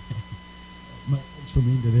 My friends from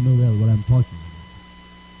India, they know well what I'm talking about.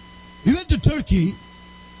 We went to Turkey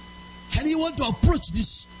and he wanted to approach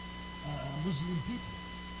this Muslim people.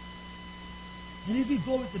 And if we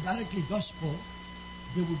go with the directly gospel,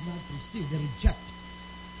 they would not receive, they reject.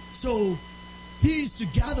 So he used to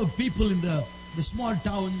gather people in the small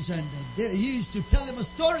towns and he used to tell them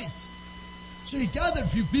stories. So he gathered a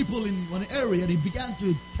few people in one area and he began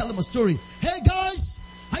to tell them a story. Hey guys,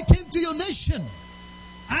 I came to your nation.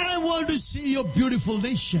 I want to see your beautiful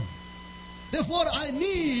nation. Therefore I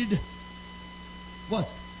need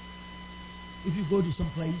what? If you go to some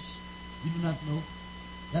place you do not know,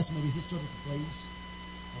 that's maybe a historical place,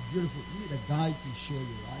 beautiful. You need a guide to show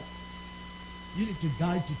you, right? You need a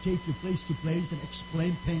guide to take you place to place and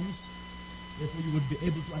explain things. Therefore, you would be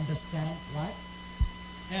able to understand, right?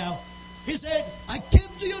 Now, he said, I came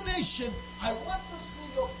to your nation. I want to see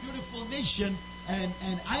your beautiful nation.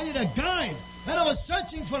 And I need a guide. When I was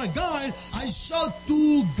searching for a guide, I saw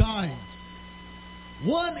two guides.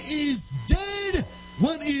 One is dead,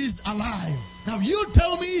 one is alive. Now, you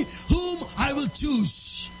tell me whom I will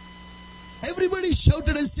choose. Everybody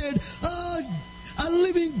shouted and said, a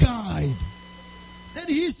living guide. Then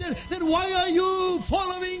he said, then why are you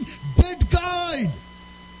following dead guide?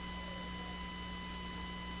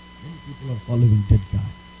 Many people are following dead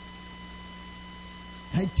guide.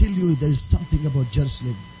 I tell you, there is something about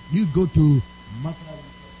Jerusalem. You go to Makkah.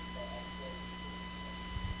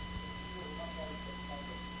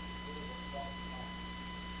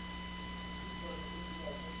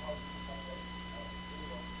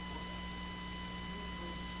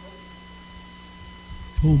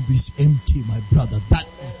 Tomb is empty, my brother. That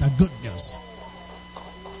is the good news.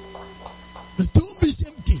 The tomb is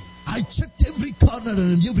empty. I checked every corner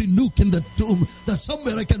and every nook in the tomb that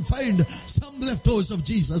somewhere I can find some leftovers of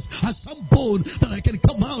Jesus or some bone that I can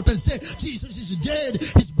come out and say, Jesus is dead,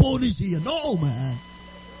 his bone is here. No, man.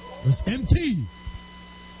 It was empty.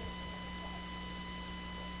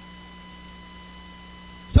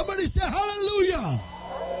 Somebody say hallelujah.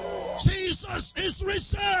 Jesus is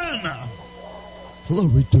risen.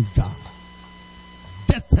 Glory to God.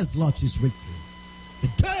 Death has lost its victory. The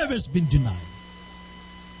grave has been denied.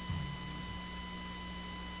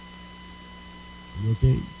 Are you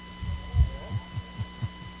okay?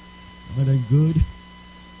 Am I doing good?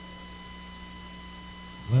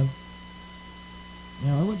 Well,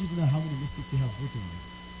 now I want you to know how many mistakes you have written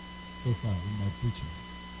so far in my preaching.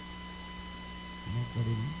 You not got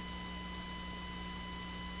any?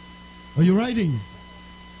 Are you writing?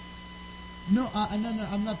 No, I'm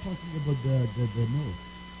not talking about the note.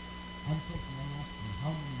 I'm asking how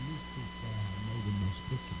many mistakes that I have made in my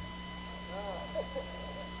speaking.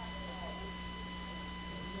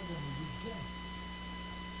 No, you get.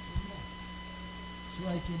 You must. So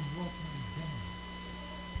I can walk on down.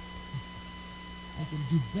 I can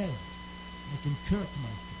do better. I can correct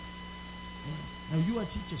myself. Now you are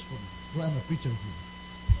teachers for me, though I'm a preacher here.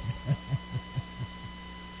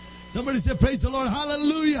 Somebody say, praise the Lord,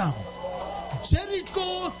 hallelujah.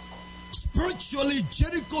 Jericho, spiritually,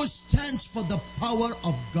 Jericho stands for the power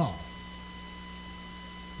of God.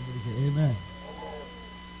 Somebody say amen.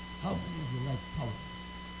 How many of you like power?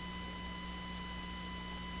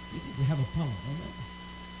 You need to have a power, amen.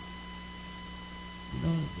 You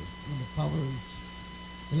know, when the power is,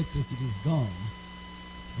 electricity is gone.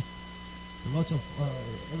 So lots of,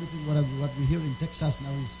 everything what we hear in Texas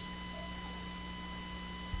now is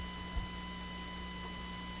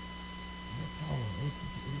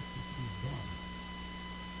electricity is gone.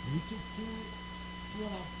 And it took two and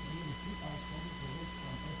a half, maybe 2 hours for me to wait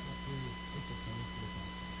from airport to HX service to the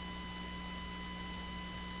pastor.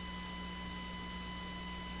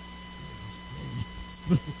 I was praying in the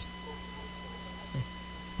Spirit.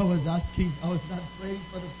 I was not praying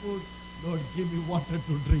for the food. Lord, give me water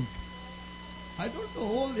to drink. I don't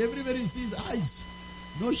know. Everywhere he sees ice.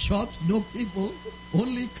 No shops, no people,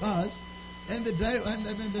 only cars. And the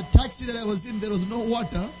the taxi that I was in, there was no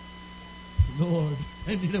water. Lord,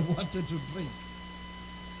 I need a water to drink.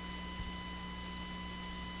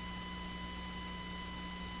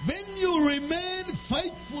 When you remain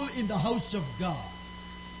faithful in the house of God,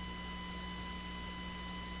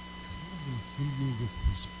 God will fill you with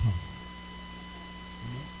His power.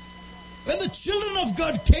 Amen. When the children of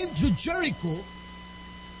God came to Jericho,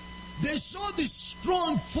 they saw these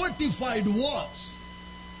strong fortified walls.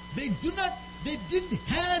 They didn't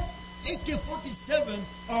have AK-47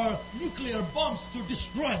 or nuclear bombs to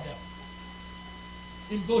destroy them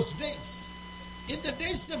in those days. In the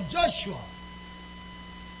days of Joshua,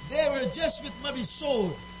 they were just with maybe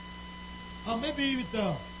sword, or maybe with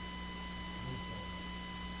the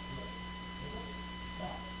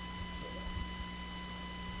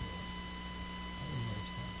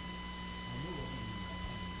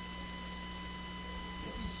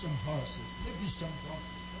maybe some horses, maybe some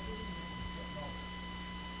donkeys, but they didn't have this technology.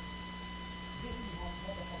 They didn't have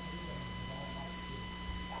motherfucking internet and all that stuff.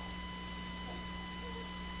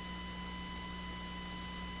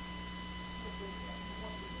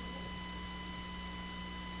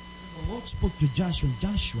 The Lord spoke to Joshua, and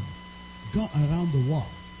Joshua got around the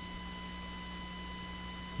walls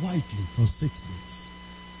quietly for 6 days.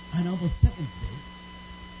 And on the 7th day,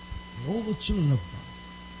 all the children of God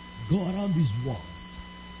go around these walls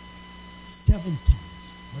 7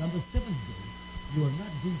 times. But on the 7th day, you are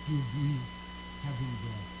not going to be having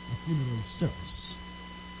a funeral service.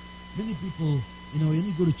 Many people, when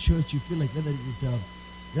you go to church, you feel like whether it is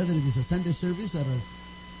a Sunday service or a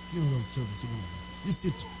funeral service, you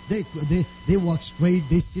sit. They walk straight.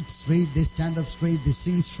 They sit straight. They stand up straight. They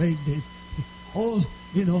sing straight. They all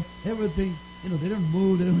everything. They don't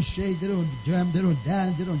move. They don't shake. They don't jam. They don't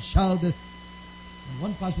dance. They don't shout. And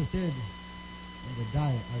one pastor said, "When they die,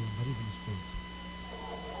 I will bury them straight."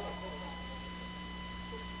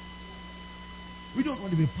 We don't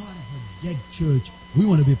want to be part of a dead church. We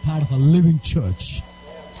want to be part of a living church.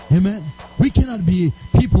 Amen. We cannot be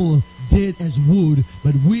people dead as wood,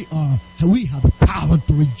 but we have the power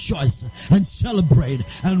to rejoice and celebrate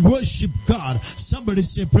and worship God. Somebody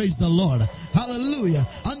say, praise the Lord. Hallelujah.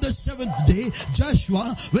 On the 7th day,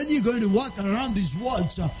 Joshua, when you're going to walk around these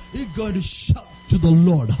walls, you're going to shout to the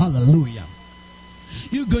Lord. Hallelujah.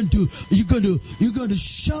 You're going to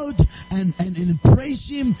shout and praise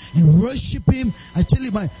Him and worship Him. I tell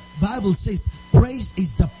you, my Bible says, praise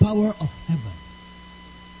is the power of heaven.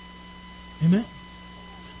 Amen.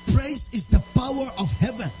 Praise is the power of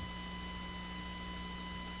heaven.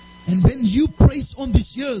 And when you praise on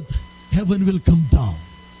this earth, heaven will come down.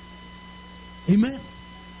 Amen.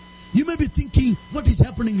 You may be thinking, what is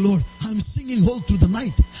happening, Lord? I'm singing all through the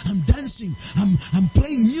night. I'm dancing. I'm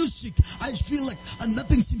playing music. I feel like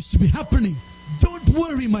nothing seems to be happening. Don't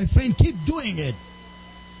worry, my friend. Keep doing it.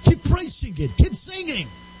 Keep praising it. Keep singing.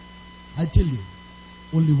 I tell you,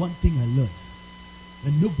 only one thing I learned.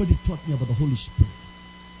 When nobody taught me about the Holy Spirit,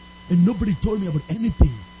 and nobody told me about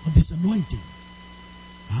anything of this anointing,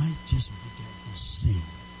 I just began to sing.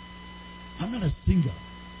 I'm not a singer.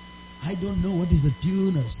 I don't know what is a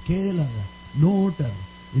tune or a scale or a note or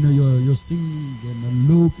you're singing in a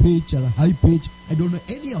low pitch or a high pitch. I don't know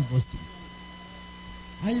any of those things.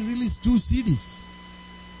 I release 2 CDs.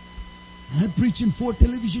 I preach in 4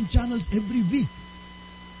 television channels every week.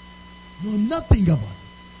 Know nothing about it.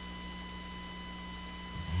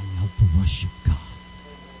 I love to worship God.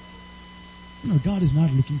 God is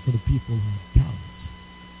not looking for the people who have talents.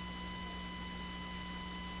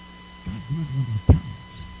 God does not want our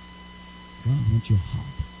talents. God wants your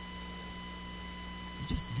heart.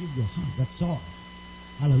 Just give your heart. That's all.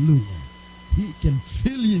 Hallelujah. He can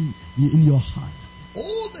fill in your heart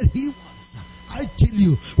all that He wants. I tell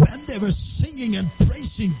you, when they were singing and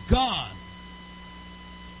praising God,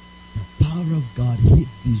 the power of God hit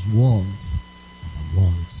these walls, and the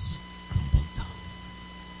walls crumbled down.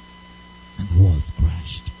 And the walls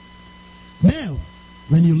crashed. Now,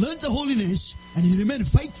 when you learn the holiness and you remain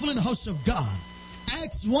faithful in the house of God,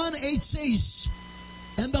 Acts 1:8 says,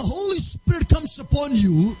 and the Holy Spirit comes upon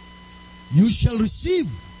you, you shall receive.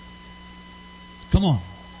 Come on.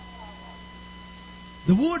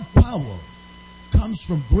 The word power comes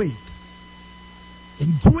from Greek.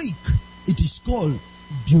 In Greek, it is called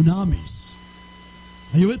dunamis.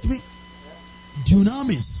 Are you with me?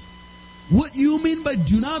 Dunamis. What you mean by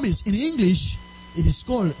dunamis? In English, it is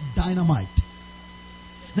called dynamite.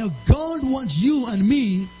 Now, God wants you and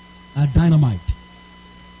me a dynamite.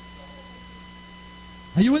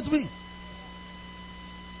 Are you with me?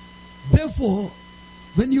 Therefore,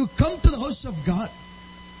 when you come to the house of God,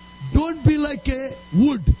 don't be like a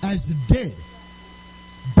wood as dead.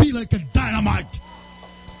 Be like a dynamite.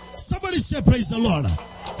 Somebody say praise the Lord.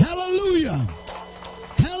 Hallelujah.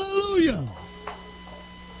 Hallelujah.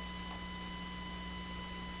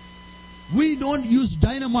 We don't use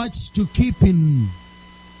dynamites to keep in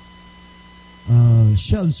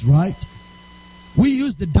shells, right? We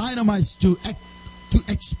use the dynamites to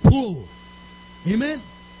explode. Amen.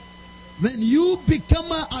 When you become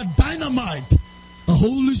a dynamite, a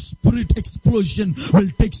Holy Spirit explosion will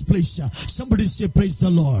take place. Somebody say praise the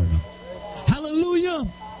Lord. Hallelujah.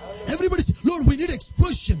 Everybody say, Lord, we need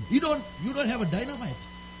explosion. You don't have a dynamite.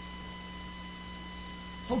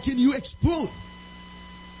 How can you explode?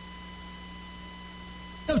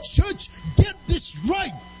 Now, church, get this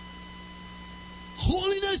right.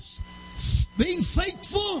 Holiness, being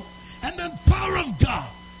faithful, and the power of God.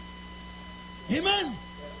 Amen.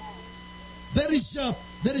 There is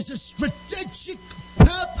a strategic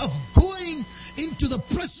path of going into the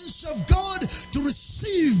presence of God to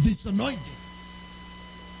receive this anointing.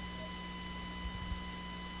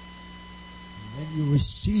 And when you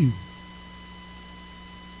receive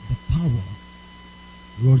the power,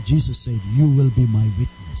 Lord Jesus said, you will be my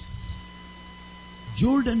witness.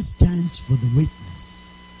 Jordan stands for the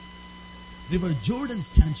witness. River Jordan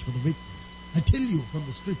stands for the witness. I tell you from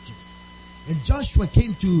the scriptures, when Joshua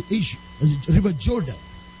came to River Jordan,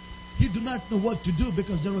 he did not know what to do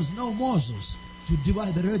because there was no Moses to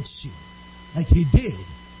divide the Red Sea like he did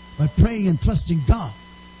by praying and trusting God.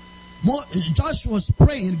 Joshua was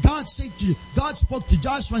praying, and God spoke to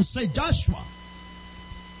Joshua and said, Joshua,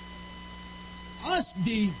 ask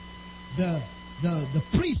the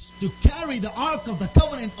priest to carry the Ark of the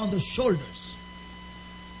Covenant on the shoulders.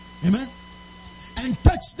 Amen. And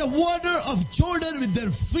touch the water of Jordan with their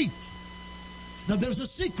feet. Now there's a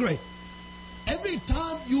secret. Every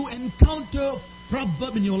time you encounter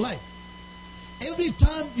problem in your life, every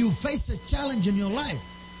time you face a challenge in your life,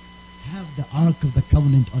 have the Ark of the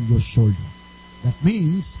Covenant on your shoulder. That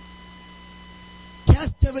means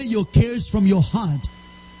cast away your cares from your heart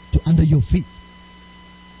to under your feet.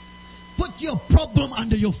 Put your problem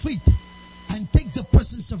under your feet and take the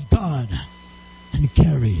presence of God and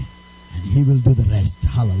carry, and He will do the rest.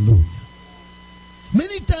 Hallelujah.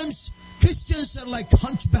 Many times Christians are like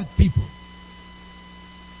hunchback people.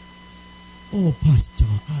 Oh, Pastor,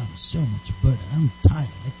 I'm so much burdened. I'm tired.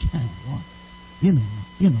 I can't walk. You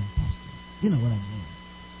know, Pastor. You know what I mean.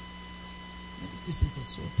 Many Christians are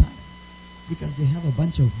so tired because they have a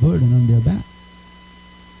bunch of burden on their back.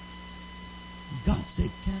 God said,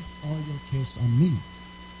 cast all your cares on me.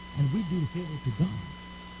 And we do the favor to God.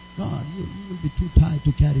 God, you will be too tired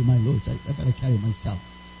to carry my loads. I better carry myself.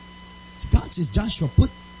 So God says, Joshua,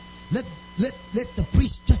 let the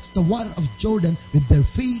priests touch the water of Jordan with their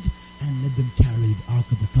feet and let them carry the Ark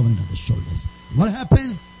of the Covenant on the shoulders. What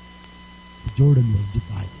happened? The Jordan was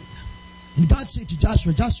divided. And God said to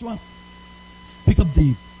Joshua, Joshua, pick up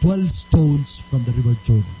the 12 stones from the river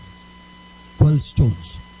Jordan. 12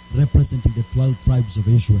 stones representing the 12 tribes of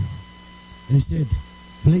Israel. And He said,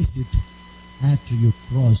 place it after you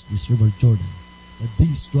cross this river Jordan. But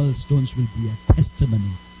these 12 stones will be a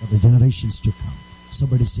testimony for the generations to come.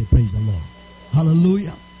 Somebody say, praise the Lord.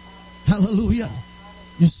 Hallelujah. Hallelujah.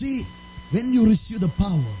 You see, when you receive the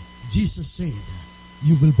power, Jesus said,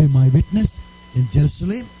 you will be my witness in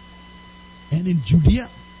Jerusalem and in Judea,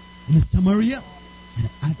 in Samaria, and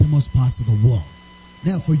the uttermost parts of the world.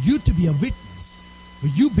 Now, for you to be a witness, for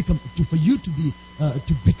you to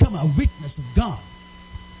become a witness of God,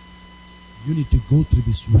 you need to go through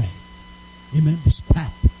this way. Amen. This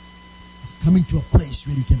path of coming to a place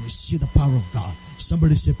where you can receive the power of God.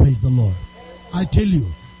 Somebody say, praise the Lord. I tell you,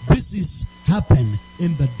 this is happened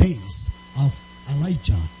in the days of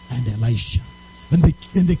Elijah and Elisha. When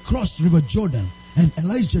they crossed River Jordan, and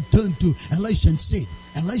Elijah turned to Elisha and said,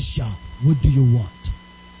 Elisha, what do you want?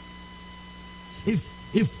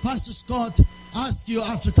 If Pastor Scott asks you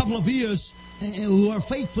after a couple of years who are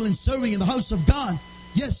faithful in serving in the house of God,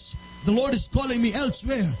 yes, the Lord is calling me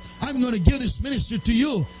elsewhere. I'm going to give this ministry to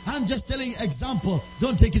you. I'm just telling example.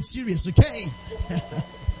 Don't take it serious, okay?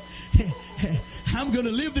 I'm going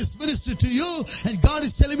to leave this ministry to you, and God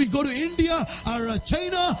is telling me go to India or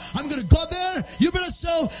China. I'm going to go there. You better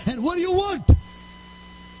sow. And what do you want?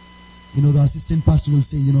 You know, the assistant pastor will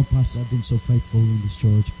say, you know, Pastor, I've been so faithful in this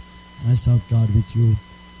church. I served God with you.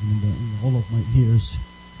 And in all of my years,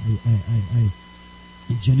 I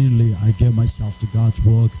genuinely, I gave myself to God's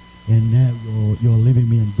work. And now you're leaving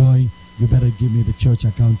me and going. You better give me the church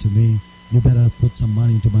account to me. You better put some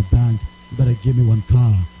money into my bank. You better give me one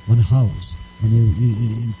car, one house. and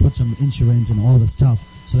you put some insurance and all the stuff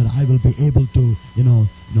so that I will be able to,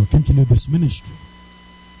 continue this ministry.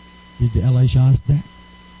 Did Elisha ask that?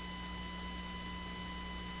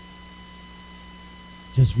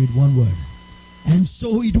 Just read one word. And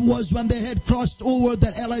so it was when they had crossed over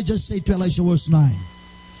that Elijah said to Elisha, verse 9,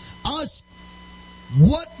 ask,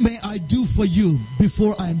 what may I do for you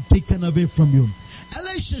before I am taken away from you?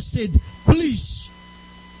 Elisha said, please,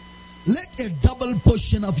 let a double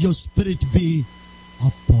portion of your spirit be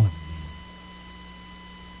upon me.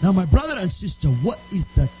 Now, my brother and sister, what is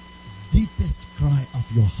the deepest cry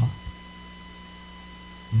of your heart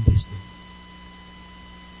in these days?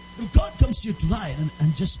 If God comes here tonight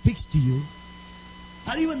and just speaks to you,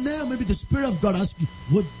 and even now, maybe the Spirit of God asks you,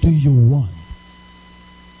 what do you want?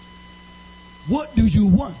 What do you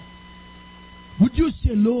want? Would you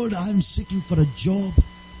say, Lord, I'm seeking for a job.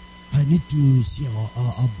 I need to see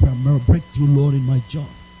a breakthrough, Lord, in my job.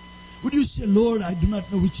 Would you say, Lord, I do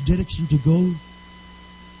not know which direction to go.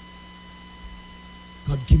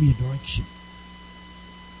 God, give me a direction.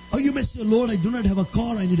 Or you may say, Lord, I do not have a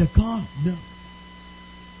car. I need a car. No.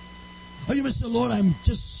 Or you may say, Lord, I'm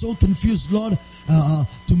just so confused, Lord,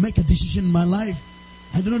 to make a decision in my life.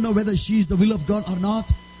 I don't know whether she is the will of God or not.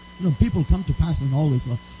 People come to pastors and always,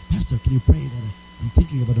 Pastor, can you pray that I'm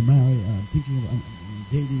thinking about a marriage, I'm thinking about I'm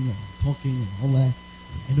dating and I'm talking and all that.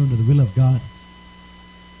 I don't know the will of God.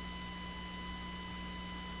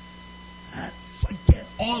 And forget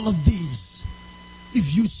all of these.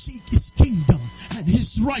 If you seek His kingdom and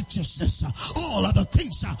His righteousness, all other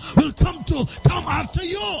things will come after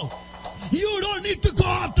you. You don't need to go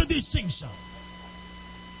after these things.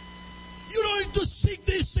 You don't need to seek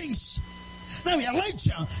these things. Now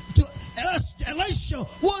Elijah asked Elisha,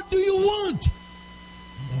 what do you want?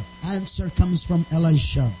 And the answer comes from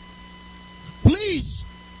Elisha. Please,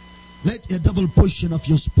 let a double portion of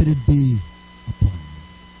your spirit be upon me.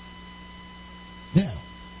 Now,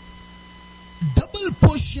 double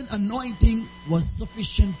portion anointing was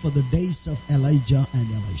sufficient for the days of Elijah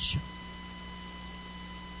and Elisha.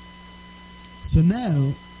 So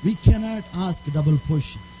now, we cannot ask a double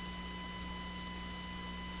portion.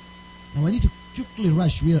 Now I need to quickly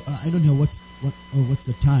rush. I don't know what's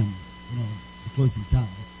the time, the closing time.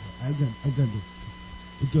 I'm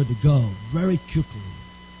going to go very quickly.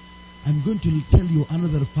 I'm going to tell you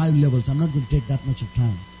another 5 levels. I'm not going to take that much of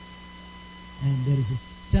time. And there is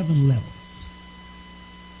 7 levels.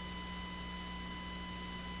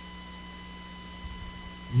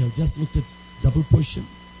 We have just looked at double portion,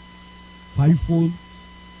 5 folds,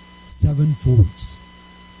 7 folds.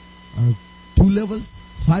 2 levels,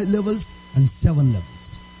 5 levels, and 7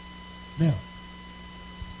 levels. Now,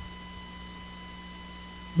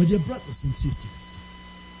 my dear brothers and sisters,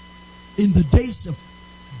 in the days of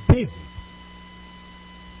David,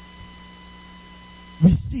 we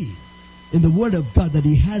see in the Word of God that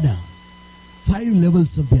he had 5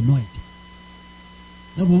 levels of the anointing.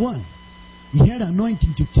 Number 1, he had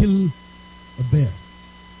anointing to kill a bear.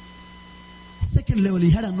 Second level,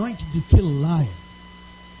 he had anointing to kill a lion.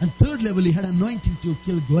 And third level, he had anointing to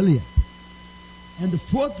kill Goliath. And the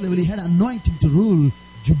fourth level, he had anointing to rule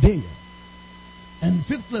Judea. And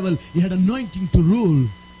fifth level, he had anointing to rule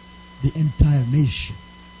the entire nation.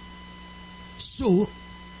 So,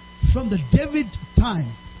 from the David time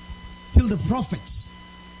till the prophets,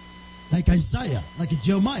 like Isaiah, like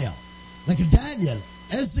Jeremiah, like Daniel,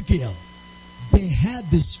 Ezekiel, they had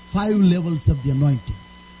these 5 levels of the anointing.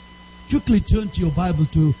 Quickly turn to your Bible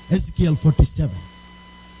to Ezekiel 47.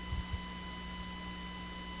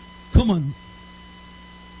 Come on.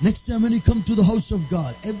 Next time when you come to the house of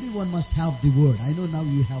God, everyone must have the Word. I know now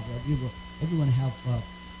you have, everyone have a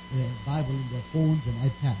Bible in their phones and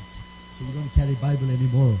iPads. So you don't carry Bible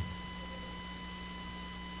anymore.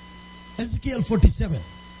 Ezekiel 47.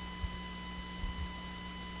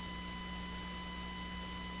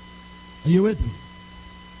 Are you with me?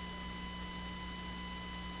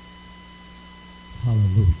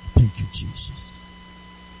 Hallelujah. Thank you, Jesus.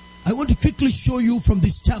 I want to quickly show you from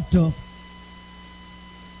this chapter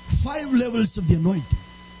 5 levels of the anointing.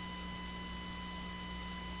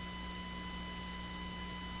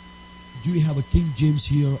 Do you have a King James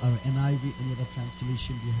here or NIV? Any other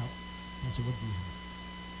translation do you have? Pastor, what do you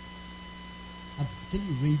have? Can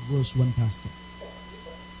you read verse 1, Pastor?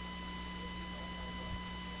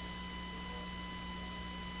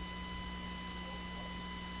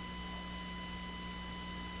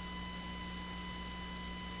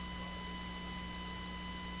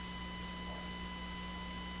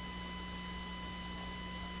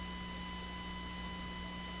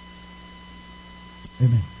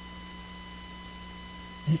 Amen.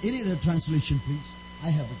 And any other translation, please? I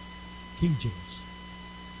have a King James.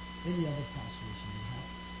 Any other translation you have?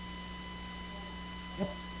 Yep.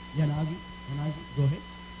 Yanagi, go ahead.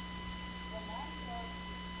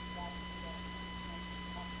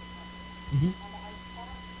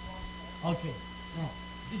 Okay, now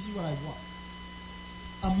this is what I want.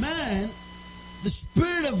 A man, the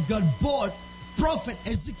Spirit of God brought prophet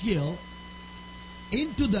Ezekiel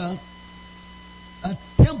into the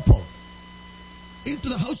temple, into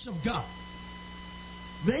the house of God.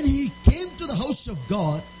 When he came to the house of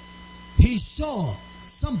God, he saw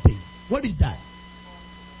something. What is that?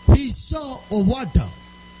 He saw a water.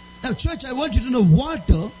 Now, church, I want you to know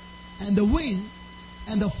water and the wind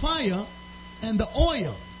and the fire and the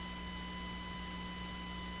oil.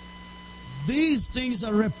 These things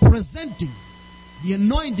are representing the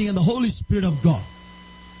anointing and the Holy Spirit of God.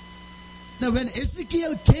 Now, when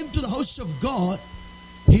Ezekiel came to the house of God,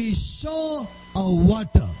 he saw a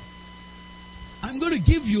water. I'm going to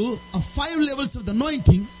give you 5 levels of the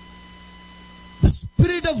anointing. The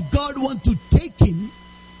Spirit of God wants to take him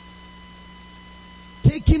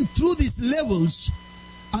through these levels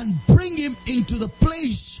and bring him into the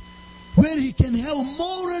place where he can have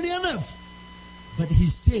more than enough. But he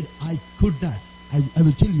said, I could not. I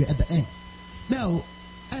will tell you at the end. Now,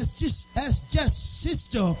 as just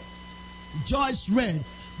Sister Joyce read,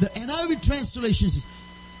 the NIV translation says,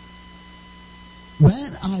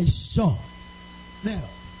 when I saw. Now,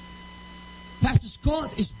 Pastor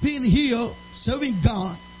Scott has been here serving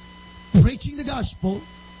God, preaching the gospel,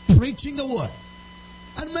 preaching the word.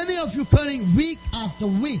 And many of you coming week after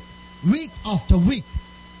week, week after week.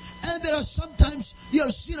 And there are sometimes you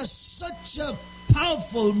have seen such a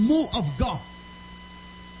powerful move of God.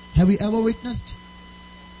 Have you ever witnessed?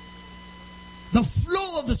 The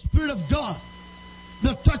flow of the Spirit of God,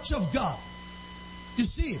 the touch of God. You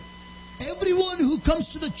see, everyone who comes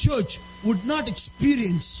to the church would not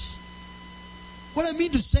experience. What I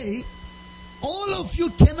mean to say, all of you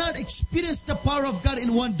cannot experience the power of God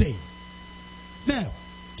in one day. Now,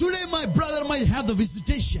 today my brother might have the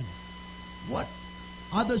visitation. What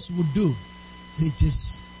others would do, they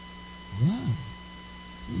just, wow,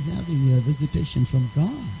 he's having a visitation from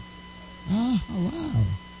God. Ah, wow.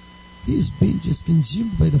 He's been just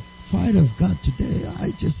consumed by the fire of God today.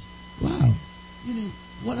 Wow.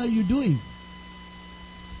 What are you doing?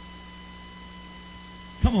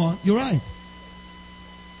 Come on, you're right.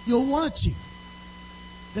 You're watching.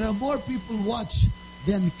 There are more people watch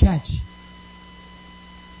than catch.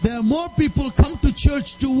 There are more people come to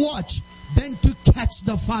church to watch than to catch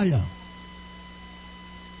the fire.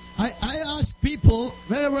 I ask people,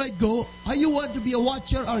 wherever I go, are you want to be a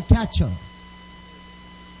watcher or a catcher?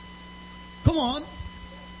 Come on.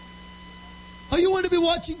 Are you want to be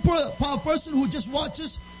watching for a person who just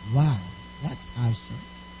watches? Wow, that's awesome.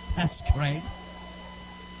 That's great.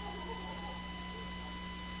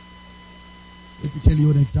 Let me tell you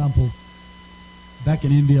an example. Back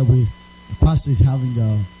in India, the pastor is having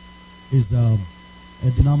a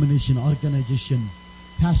denomination organization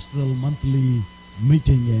pastoral monthly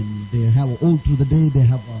meeting, and they have all through the day. They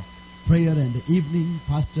have a prayer, and the evening,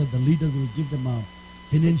 pastor, the leader, will give them a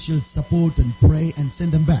financial support and pray and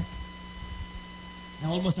send them back.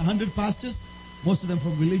 Now, almost 100 pastors, most of them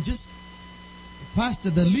from villages. The pastor,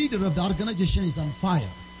 the leader of the organization, is on fire.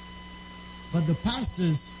 But the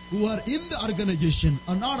pastors who are in the organization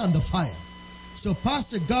are not on the fire. So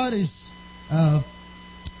Pastor God is,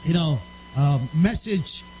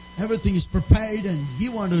 message, everything is prepared, and he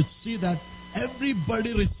wanted to see that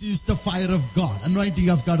everybody receives the fire of God, anointing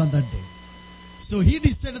of God on that day. So he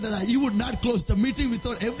decided that he would not close the meeting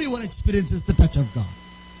without everyone experiences the touch of God.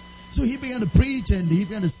 So he began to preach, and he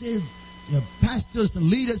began to say, pastors and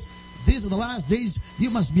leaders, these are the last days. You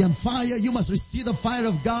must be on fire. You must receive the fire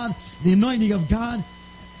of God, the anointing of God.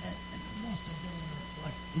 And most of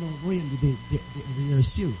them are really, they are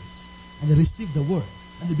serious. And they received the word.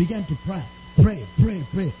 And they began to pray.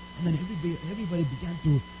 And then everybody began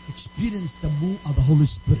to experience the move of the Holy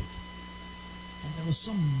Spirit. And there were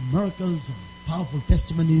some miracles and powerful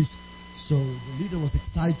testimonies. So the leader was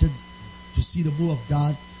excited to see the move of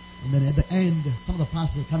God. And then at the end, some of the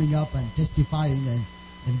pastors are coming up and testifying and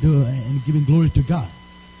giving glory to God.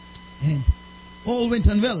 And all went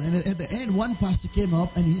on well. And at the end, one pastor came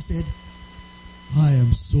up and he said, I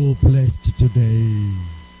am so blessed today.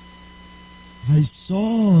 I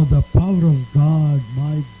saw the power of God.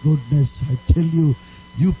 My goodness, I tell you,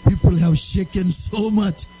 you people have shaken so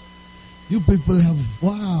much. You people have,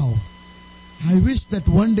 wow. I wish that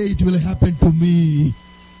one day it will happen to me.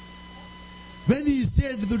 When he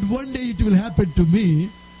said that one day it will happen to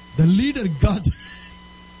me, the leader got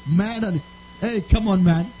mad on it. Hey, come on,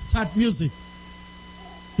 man. Start music.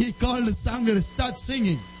 He called the songwriter, start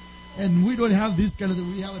singing. And we don't have this kind of thing.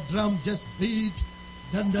 We have a drum, just beat,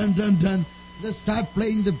 dun, dun, dun, dun. Just start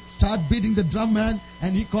beating the drum, man.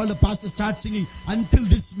 And he called the pastor, start singing. Until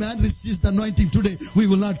this man receives the anointing today, we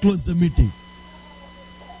will not close the meeting.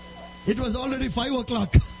 It was already 5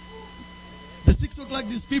 o'clock. The 6 o'clock,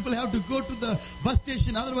 these people have to go to the bus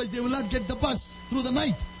station. Otherwise, they will not get the bus through the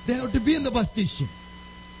night. They have to be in the bus station.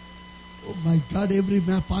 Oh my God, every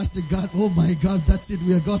man, pastor God, oh my God, that's it.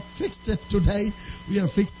 We have got fixed up today. We are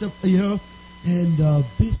fixed up here. And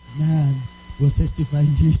this man was testifying.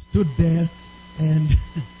 He stood there and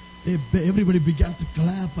everybody began to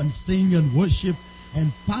clap and sing and worship.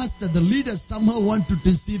 And pastor, the leader, somehow wanted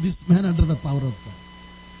to see this man under the power of God.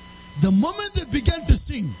 The moment they began to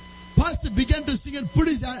sing, pastor began to sing and put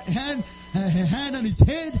his hand on his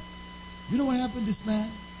head. You know what happened, this man?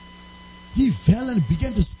 He fell and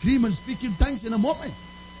began to scream and speak in tongues in a moment.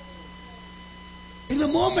 In a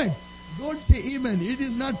moment. Don't say amen. It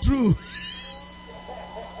is not true.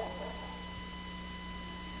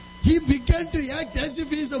 He began to act as if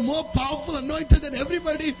he is a more powerful anointed than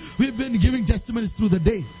everybody we've been giving testimonies through the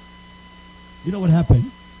day. You know what happened?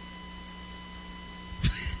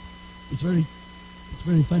 It's very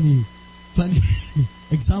funny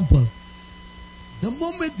example. The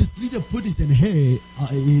moment this leader put his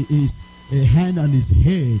hand on his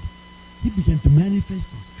head, he began to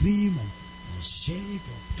manifest and scream and shake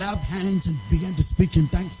and clap hands and began to speak in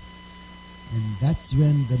tongues. And that's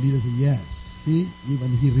when the leader said, yes, see, even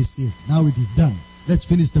he received. Now it is done. Let's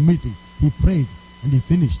finish the meeting. He prayed and he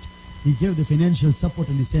finished. He gave the financial support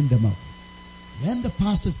and he sent them out. When the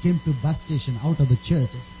pastors came to bus station out of the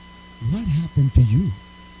church, I said, what happened to you?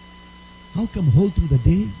 How come whole through the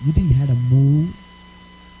day you didn't have a move?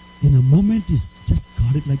 In a moment you just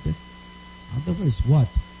got it like that. Otherwise what?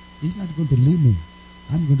 He's not going to leave me.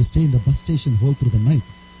 I'm going to stay in the bus station whole through the night.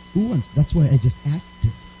 Who wants? That's why I just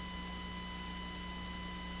acted.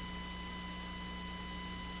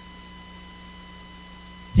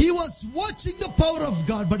 He was watching the power of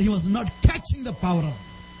God, but he was not catching the power of God.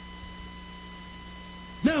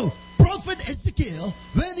 Now, Prophet Ezekiel,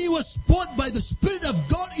 when he was brought by the Spirit of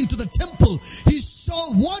God into the temple, he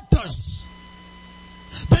saw waters.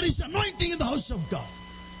 There is anointing in the house of God.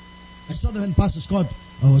 I saw that when Pastor Scott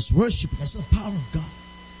was worshiping, I saw the power of God.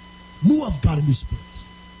 Move of God in this place.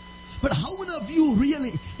 But how many of you really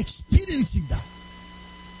experiencing that?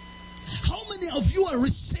 How many of you are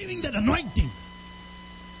receiving that anointing?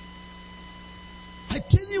 I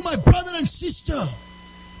tell you, my brother and sister,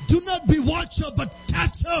 do not be watcher but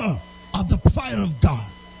catcher of the fire of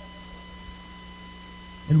God.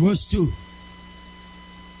 In verse 2,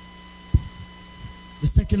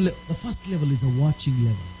 the first level is a watching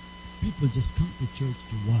level. People just come to church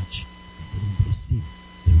to watch, but they don't receive,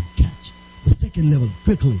 they don't catch. The second level,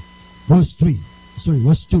 quickly, verse 2.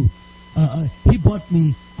 He brought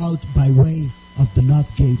me out by way of the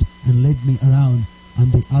north gate and led me around on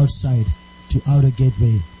the outside to outer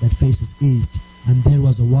gateway that faces east, and there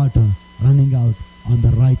was a water running out on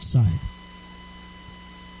the right side.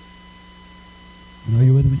 And are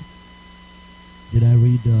you with me? Did I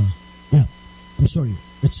read? Yeah, I'm sorry.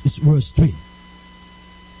 It's verse 3.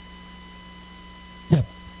 Yeah,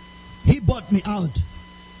 he brought me out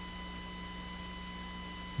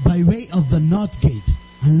by way of the north gate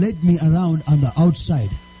and led me around on the outside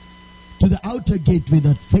to the outer gateway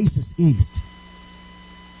that faces east.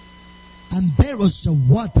 And there was a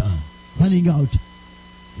water running out.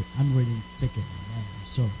 I'm reading second. I'm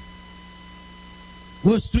sorry.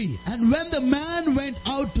 Verse 3. And when the man went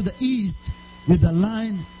out to the east with a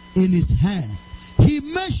line in his hand, he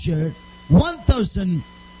measured 1,000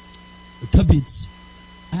 cubits,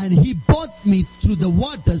 and he brought me through the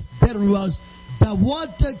waters. The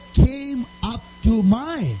water came up to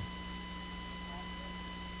my.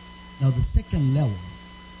 Now the second level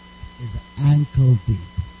is ankle deep.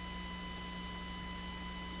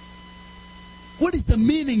 What is the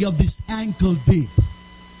meaning of this ankle deep?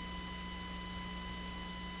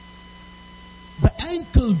 The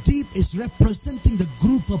ankle deep is representing the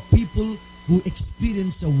group of people who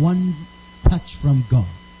experience a one touch from God.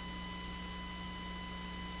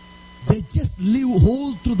 They just live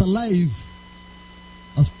whole through the life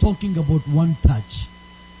of talking about one touch.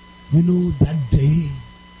 You know, that day,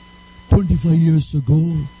 25 years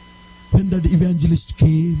ago, when that evangelist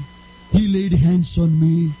came, he laid hands on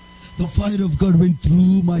me. The fire of God went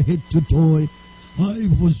through my head to toe. I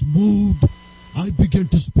was moved. I began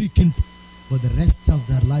to speak in. For the rest of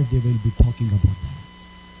their life, they will be talking about that.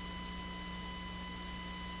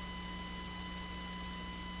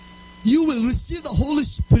 You will receive the Holy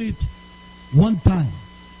Spirit one time.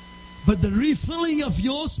 But the refilling of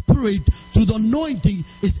your spirit through the anointing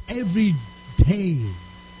is every day.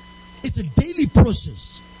 It's a daily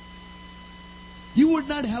process. You would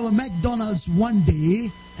not have a McDonald's one day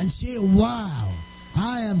and say, wow,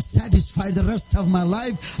 I am satisfied the rest of my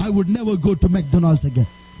life. I would never go to McDonald's again.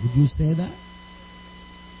 Would you say that?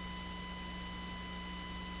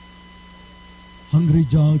 Hungry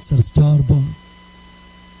Jocks or Starbucks.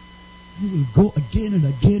 You will go again and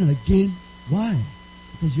again and again. Why?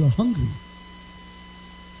 Because you are hungry.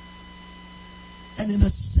 And in the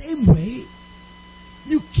same way,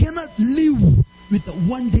 you cannot live with a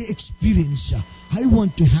one-day experience. I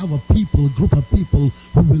want to have a group of people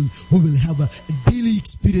who will have a daily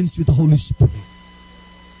experience with the Holy Spirit.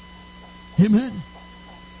 Amen.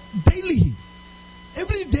 Daily,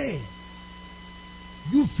 every day,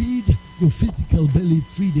 you feed your physical belly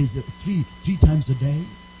 3 times a day.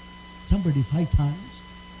 Somebody 5 times,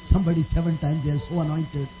 somebody 7 times. They are so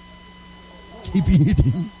anointed. Keep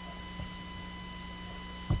eating.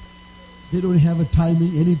 They don't have a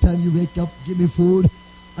timing. Anytime you wake up, give me food.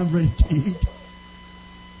 I'm ready to eat.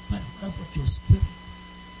 But what about your spirit?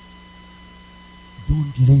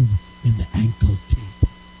 Don't live in the ankle tape.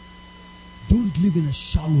 Don't live in a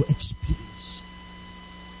shallow experience.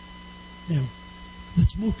 Now,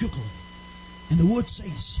 let's move quickly. And the word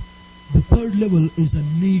says, the third level is a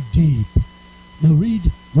knee deep. Now read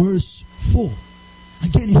verse 4.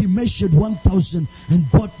 Again, he measured 1,000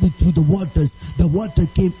 and brought me through the waters. The water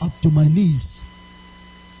came up to my knees.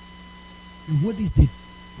 And what is it?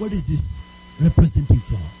 What is this representing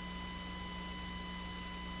for?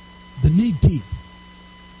 The knee deep.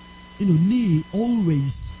 Knee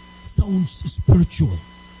always sounds spiritual.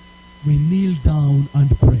 We kneel down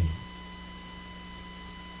and pray.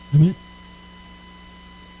 Amen.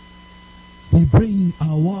 We bring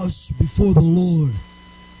our voice before the Lord,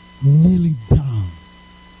 kneeling down.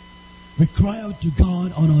 We cry out to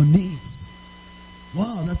God on our knees.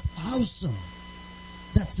 Wow, that's awesome.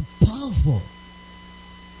 That's powerful.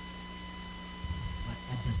 But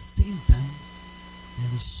at the same time,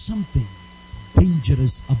 there is something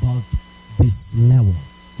dangerous about this level,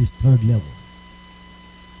 this third level.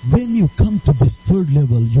 When you come to this third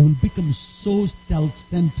level, you will become so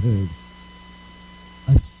self-centered,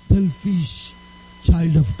 a selfish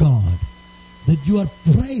child of God, that you are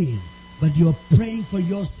praying, but you are praying for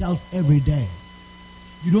yourself every day.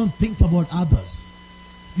 You don't think about others.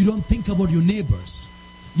 You don't think about your neighbors.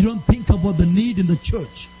 You don't think about the need in the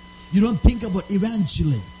church. You don't think about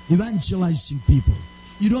evangelizing people.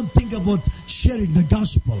 You don't think about sharing the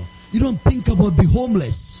gospel. You don't think about the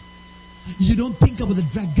homeless. You don't think about the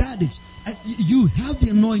drug addicts. You have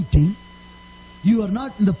the anointing. You are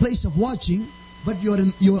not in the place of watching, but you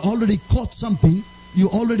are already caught something. You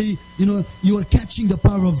already, you are catching the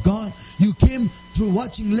power of God. You came through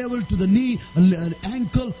watching level to the knee,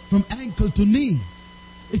 ankle, from ankle to knee.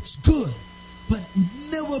 It's good, but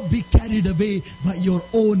never be carried away by your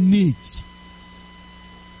own needs.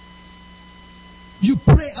 You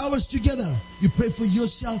pray hours together. You pray for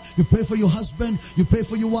yourself. You pray for your husband. You pray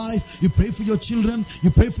for your wife. You pray for your children.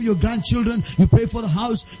 You pray for your grandchildren. You pray for the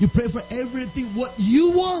house. You pray for everything what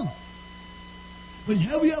you want. But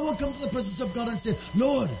have you ever come to the presence of God and said,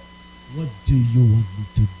 Lord, what do you want me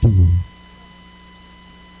to do?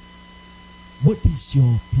 What is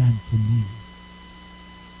your plan for me?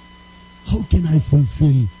 How can I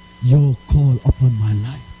fulfill your call upon my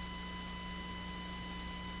life?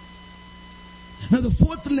 Now the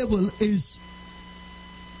fourth level is,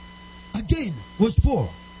 again, verse 4.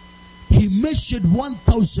 He measured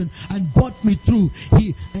 1,000 and brought me through.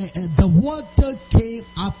 The water came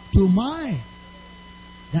up to mine.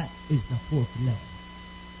 That is the fourth level.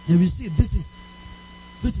 Now you see, this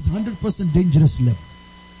is 100% dangerous level.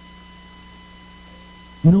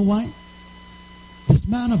 You know why? This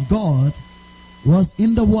man of God was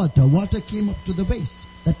in the water. Water came up to the waist.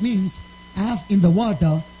 That means half in the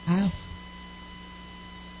water, half.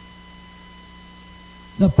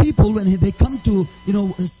 The people, when they come to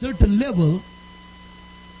a certain level,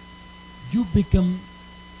 you become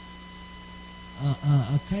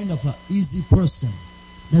a kind of an easy person.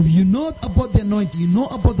 Now, if you know about the anointing, you know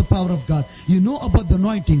about the power of God, you know about the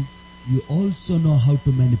anointing, you also know how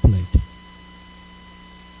to manipulate.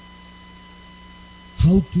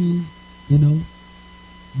 How to,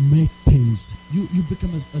 make things. You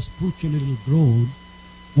become a spiritual little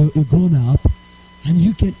you're grown up, and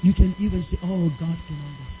you can even say, oh, God can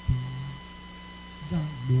understand. God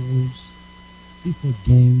knows. He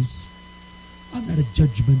forgives. I'm not a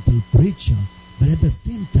judgmental preacher, but at the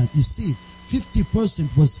same time, you see,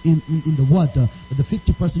 50% was in the water, but the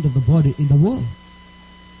 50% of the body in the world.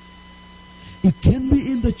 You can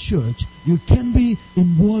be in the church. You can be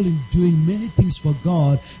involved in doing many things for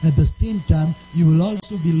God. At the same time, you will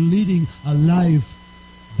also be leading a life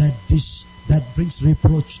that brings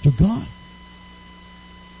reproach to God.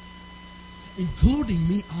 Including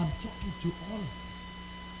me, I'm talking to all of us.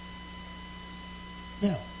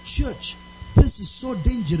 Now, church, this is so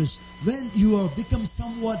dangerous. When you are become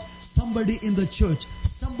somebody in the church,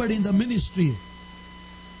 somebody in the ministry,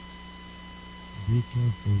 be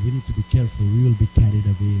careful. We need to be careful. We will be carried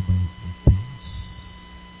away by things.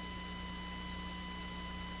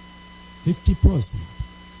 50%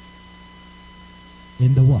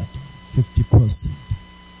 in the water. 50%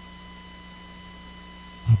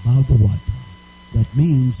 above the water. That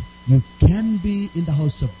means you can be in the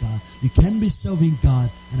house of God. You can be serving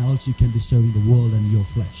God, and also you can be serving the world and your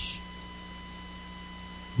flesh.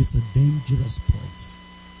 This is a dangerous place.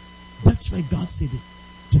 That's why God said it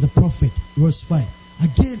to the prophet, verse 5.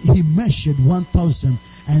 Again, he measured 1,000,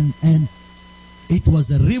 and it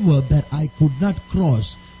was a river that I could not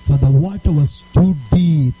cross, for the water was too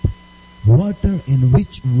deep, water in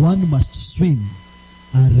which one must swim,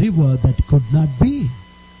 a river that could not be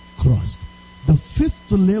crossed. The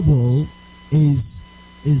fifth level is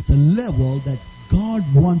the level that God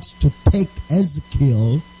wants to take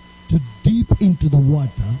Ezekiel to deep into the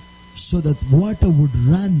water, so that water would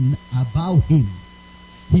run above him.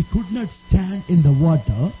 He could not stand in the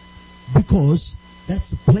water because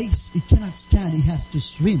that's the place he cannot stand. He has to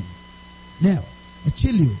swim. Now, I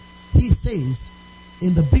tell you, he says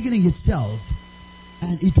in the beginning itself,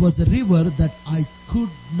 and it was a river that I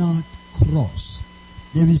could not cross.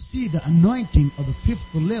 Now we see the anointing of the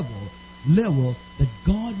fifth level that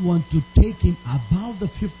God wants to take him above the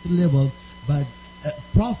fifth level, but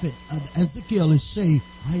prophet Ezekiel is saying,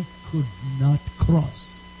 I could not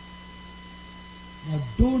cross. Now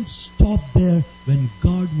don't stop there when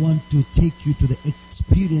God wants to take you to the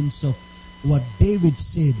experience of what David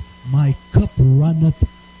said, my cup runneth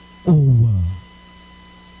over.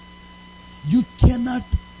 You cannot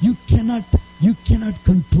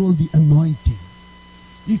control the anointing.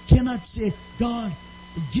 You cannot say, God,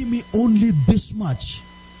 give me only this much.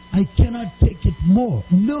 I cannot take it more.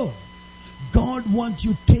 No. God wants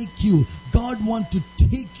to take you through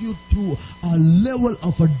a level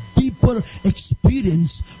of a deeper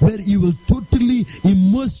experience where you will totally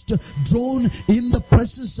immersed, drawn in the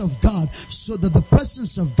presence of God, so that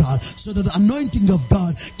the anointing of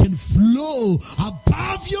God can flow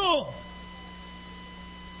above you.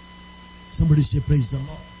 Somebody say, praise the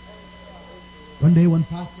Lord. One day, one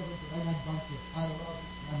pastor went to Reinhard Bonnke. I love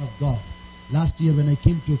this man of God. Last year, when I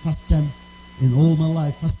came to first time in all my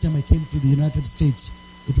life, first time I came to the United States,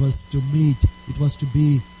 it was to be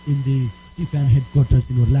in the CFAN headquarters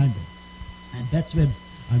in Orlando. And that's when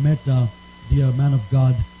I met dear man of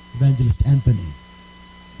God, Evangelist Anthony.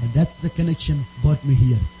 And that's the connection brought me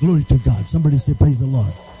here. Glory to God. Somebody say, praise the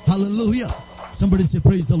Lord. Hallelujah. Somebody say,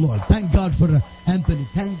 praise the Lord. Thank God for Anthony.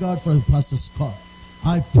 Thank God for Pastor Scott.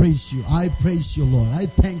 I praise you. I praise you, Lord. I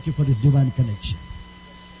thank you for this divine connection.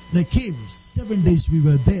 When I came, 7 days we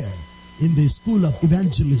were there in the school of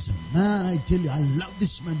evangelism. Man, I tell you, I love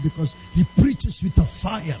this man because he preaches with a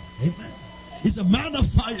fire. Amen. He's a man of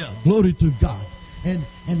fire. Glory to God. And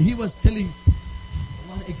he was telling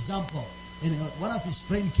one example. And one of his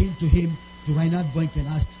friends came to him, to Reinhard Bonnke, and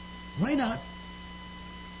asked, Reinhard,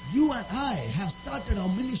 you and I have started our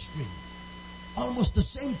ministry almost the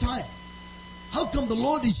same time. How come the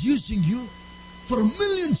Lord is using you? For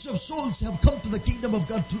millions of souls have come to the kingdom of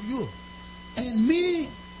God through you. And me,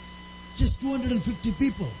 just 250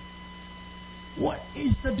 people. What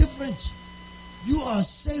is the difference? You are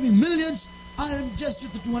saving millions. I am just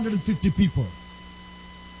with the 250 people.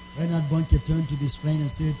 Reinhard Bonnke turned to this friend and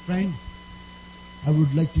said, friend, I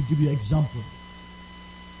would like to give you an example.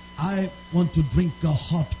 I want to drink a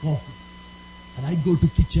hot coffee. And I go to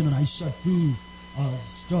kitchen and I saw two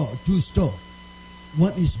stoves.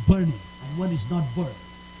 One is burning and one is not burning.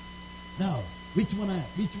 Now, which one I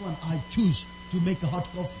choose to make a hot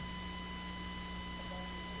coffee?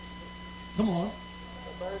 Come on.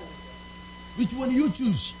 Which one you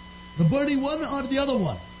choose? The burning one or the other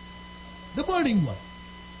one? The burning one.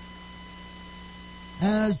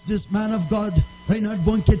 As this man of God, Reinhard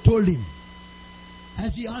Bonnke, told him,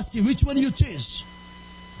 as he asked him, which one you choose?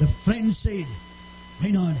 The friend said,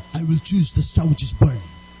 Reinhard, I will choose the stove which is burning.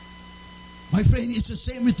 My friend, it's the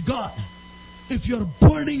same with God. If you're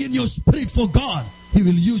burning in your spirit for God, He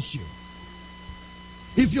will use you.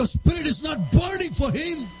 If your spirit is not burning for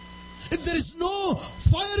Him, if there is no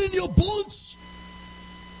fire in your bones,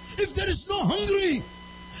 if there is no hungry,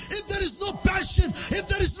 if there is no passion, if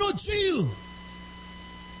there is no zeal,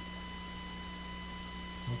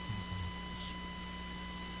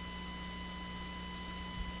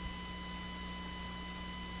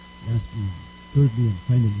 lastly, thirdly, and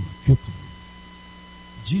finally, quickly,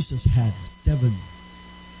 Jesus had 7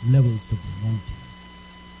 levels of the anointing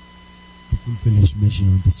to fulfill his mission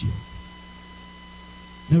on this earth.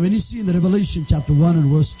 Now, when you see in the Revelation chapter 1 and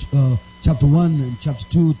chapter 1 and chapter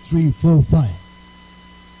 2, 3, 4, 5,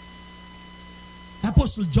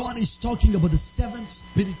 Apostle John is talking about the 7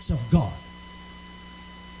 spirits of God.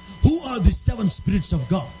 Who are the 7 spirits of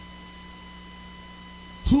God?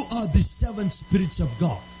 Who are the 7 spirits of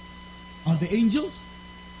God? Are they angels?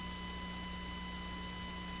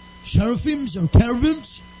 Seraphims or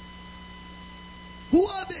cherubims? Who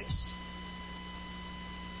are these?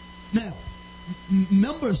 Now,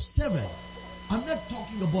 number 7, I'm not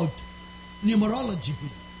talking about numerology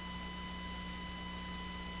here.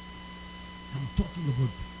 I'm talking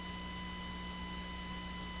about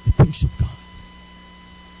the things of God.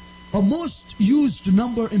 A most used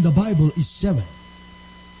number in the Bible is 7.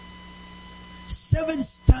 7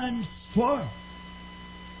 stands for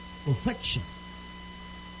perfection.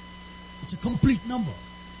 It's a complete number.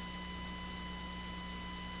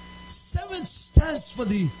 7 stands for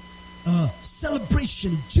the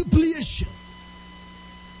celebration, jubilation.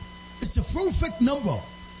 It's a perfect number.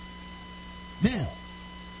 Now,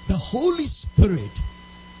 the Holy Spirit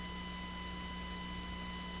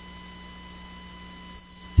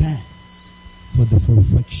stands for the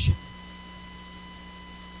perfection.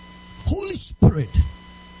 Holy Spirit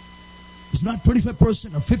is not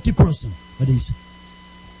 25% or 50%, but is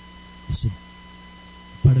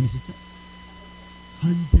pardon me, sister,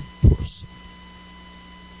 100%.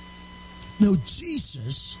 Now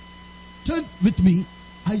Jesus, turn with me,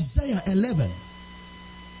 Isaiah 11.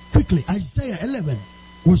 Quickly, Isaiah 11,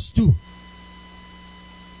 verse 2. I'm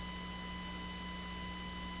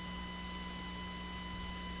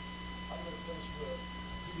going to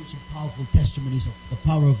give you some powerful testimonies of the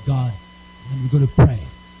power of God, and then we're going to pray.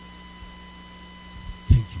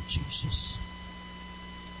 Thank you, Jesus.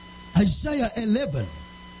 Isaiah 11,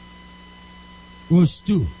 verse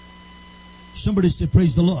 2. Somebody say,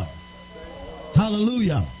 praise the Lord.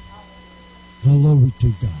 Hallelujah. Glory to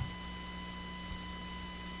God.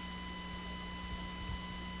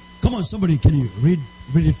 Come on, somebody, can you read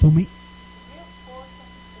it for me?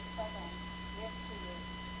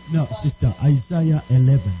 No, sister, Isaiah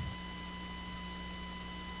 11.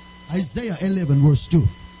 Isaiah 11, verse 2. The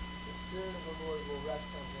Spirit of the Lord will rest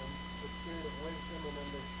on him, the Spirit of wisdom and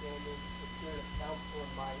understanding, the Spirit of counsel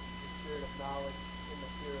and might, the Spirit of knowledge and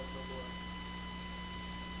the fear of the Lord.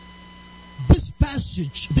 This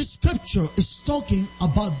passage, this scripture is talking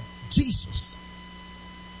about Jesus.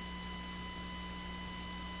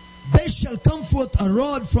 There shall come forth a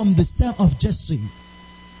rod from the stem of Jesse,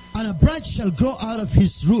 and a branch shall grow out of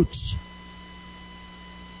his roots.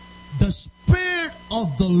 The Spirit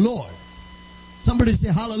of the Lord. Somebody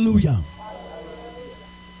say hallelujah. Hallelujah.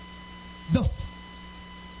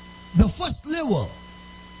 The first level.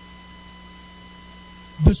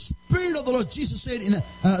 The Spirit of the Lord. Jesus said in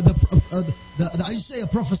the Isaiah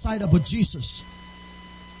prophesied about Jesus.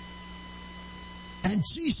 And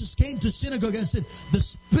Jesus came to synagogue and said, the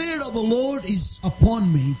Spirit of the Lord is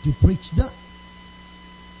upon me to preach the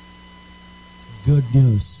good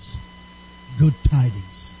news, good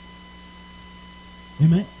tidings.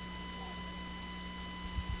 Amen.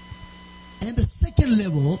 And the second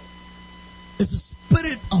level is a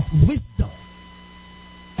spirit of wisdom.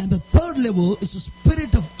 And the third level is a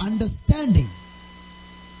spirit of understanding.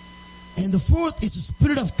 And the fourth is a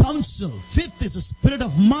spirit of counsel. Fifth is a spirit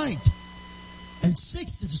of might. And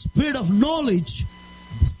sixth is a spirit of knowledge.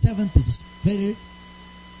 And the seventh is a spirit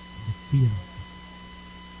of the fear of God.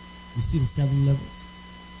 You see the 7 levels?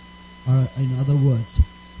 Or in other words,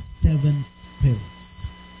 7 spirits.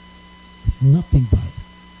 It's nothing but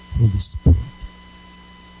Holy Spirit.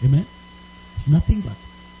 Amen? It's nothing but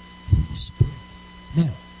Holy Spirit.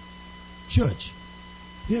 Now, church,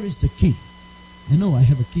 here is the key. I know I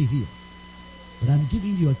have a key here. But I'm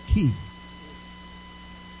giving you a key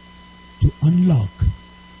to unlock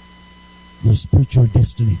your spiritual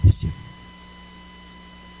destiny this evening.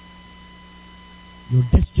 Your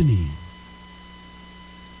destiny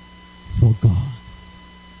for God.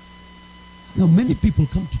 Now, many people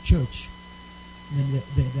come to church and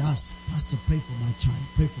they ask, Pastor, pray for my child,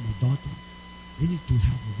 pray for my daughter. They need to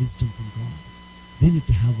have a wisdom from God. They need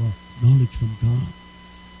to have a knowledge from God.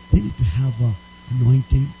 They need to have a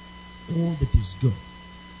anointing, all that is good.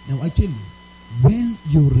 Now, I tell you, when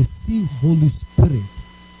you receive Holy Spirit,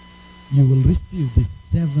 you will receive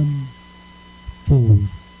this 7-fold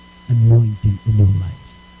anointing in your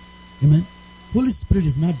life. Amen. Holy Spirit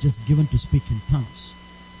is not just given to speak in tongues.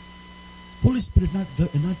 Holy Spirit not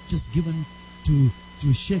just given to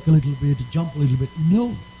to shake a little bit, to jump a little bit.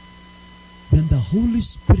 No. When the Holy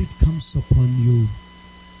Spirit comes upon you,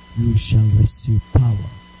 you shall receive power.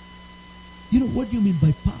 You know what do you mean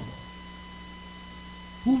by power?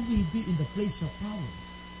 Who will be in the place of power?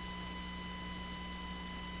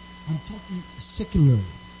 I'm talking secularly.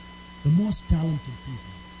 The most talented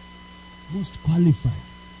people, most qualified.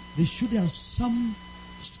 They should have some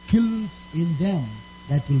skills in them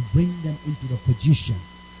that will bring them into the position.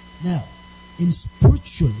 Now,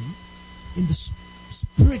 spiritually, in the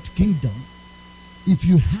spirit kingdom, if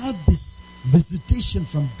you have this visitation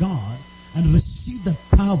from God and receive that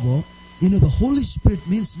power, the Holy Spirit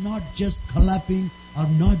means not just clapping or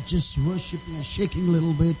not just worshiping and shaking a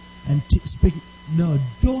little bit and speaking. No,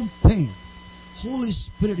 don't think. Holy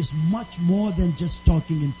Spirit is much more than just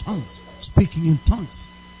talking in tongues, speaking in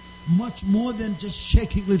tongues. Much more than just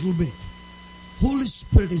shaking a little bit. Holy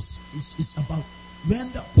Spirit is about,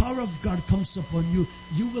 when the power of God comes upon you,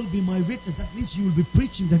 you will be my witness. That means you will be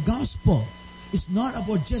preaching the gospel. It's not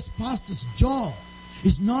about just pastor's job.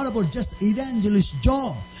 It's not about just evangelist's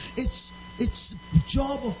job. It's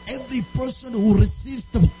job of every person who receives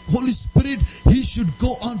the Holy Spirit. He should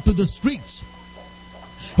go onto the streets.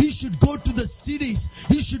 He should go to the cities.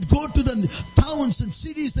 He should go to the towns and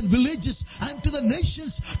cities and villages and to the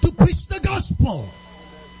nations to preach the gospel.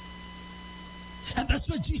 And that's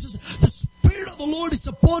why Jesus, the Spirit of the Lord is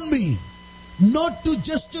upon me. Not to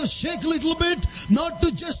just shake a little bit, not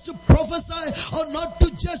to just prophesy, or not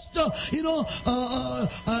to just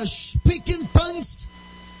speak in tongues.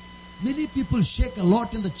 Many people shake a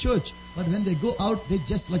lot in the church, but when they go out, they're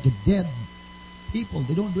just like a dead people.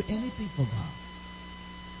 They don't do anything for God.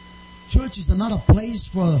 Church is not a place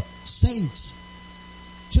for saints.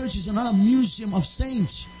 Church is not a museum of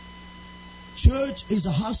saints. Church is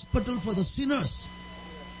a hospital for the sinners.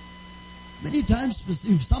 Many times,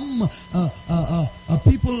 if some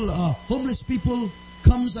people, homeless people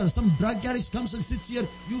comes, or some drug addict comes and sits here,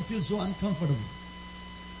 you feel so uncomfortable.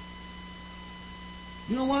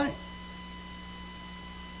 You know why?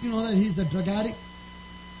 You know that he's a drug addict.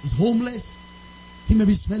 He's homeless. He may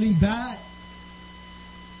be smelling bad.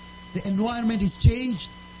 The environment is changed.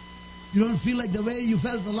 You don't feel like the way you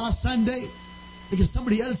felt the last Sunday because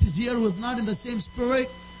somebody else is here who is not in the same spirit.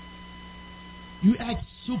 You act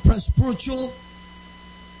super spiritual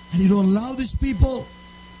and you don't love these people.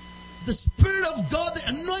 The Spirit of God, the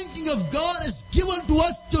anointing of God is given to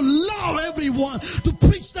us to love everyone, to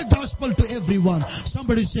preach the gospel to everyone.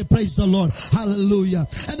 Somebody say, praise the Lord. Hallelujah.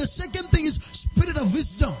 And the second thing is spirit of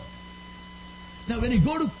wisdom. Now when you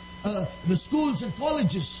go to the schools and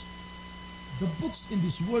colleges, the books in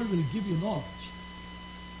this world will give you knowledge.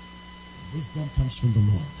 Wisdom comes from the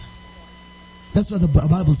Lord. That's why the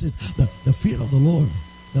Bible says the fear of the Lord,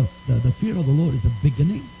 the fear of the Lord is a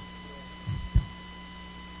beginning. Wisdom.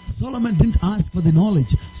 Solomon didn't ask for the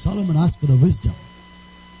knowledge. Solomon asked for the wisdom.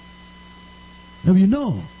 Now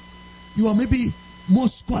you are maybe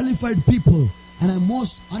most qualified people and I'm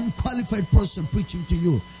most unqualified person preaching to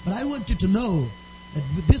you. But I want you to know that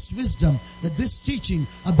with this wisdom, that this teaching,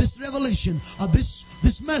 or this revelation, or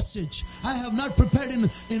this message, I have not prepared in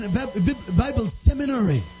a Bible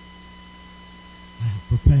seminary. I have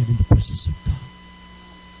prepared in the presence of God.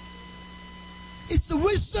 It's the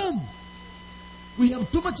wisdom. We have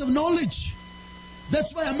too much of knowledge.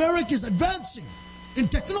 That's why America is advancing in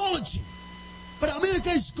technology. But America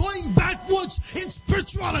is going backwards in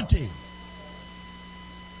spirituality.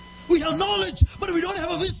 We have knowledge, but we don't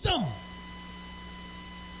have a wisdom.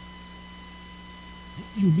 What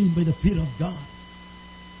do you mean by the fear of God?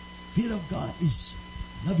 Fear of God is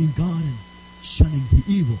loving God and shunning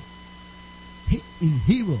evil. Hating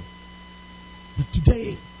evil. But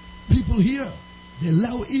today, people here, they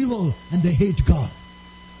love evil and they hate God.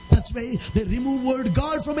 That's why they remove word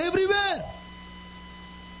God from everywhere.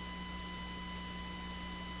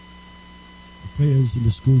 The prayers in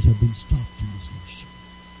the schools have been stopped in this nation.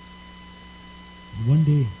 And one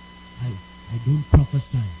day, I don't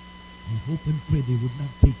prophesy. I hope and pray they would not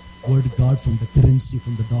take word God from the currency,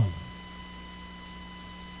 from the dollar.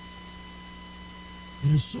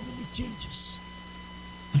 There are so many changes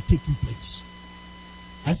are taking place.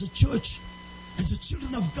 As a church, as a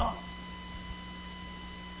children of God,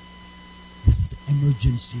 this is an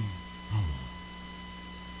emergency hour.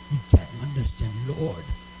 We got to understand, Lord,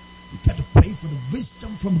 we got to pray for the wisdom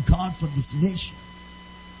from God for this nation,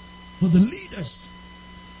 for the leaders.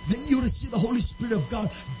 When you receive the Holy Spirit of God,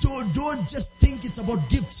 don't just think it's about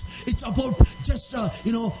gifts. It's about just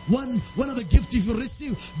one of the gifts if you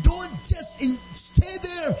receive. Don't just stay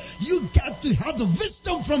there. You got to have the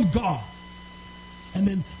wisdom from God. And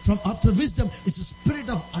then from after wisdom, it's a spirit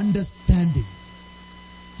of understanding.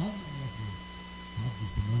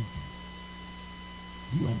 his anointing.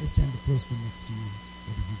 Do you understand the person next to you?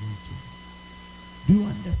 What is he going through? Do you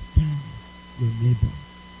understand your neighbor?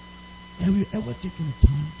 Have you ever taken a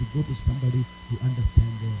time to go to somebody to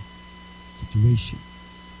understand their situation?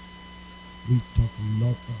 We talk a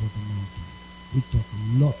lot about anointing. We talk a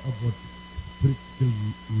lot about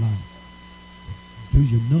spirit-filled life. But do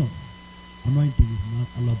you know, anointing is not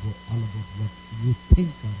all about what you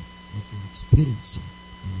think or what you're experiencing.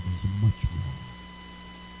 There's much more.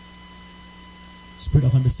 Spirit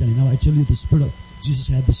of understanding. Now I tell you, the Spirit of Jesus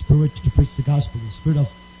had the Spirit to preach the gospel. The Spirit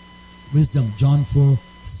of wisdom, John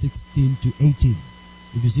 4:16 to 18.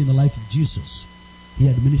 If you see in the life of Jesus, he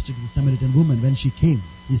had ministered to the Samaritan woman. When she came,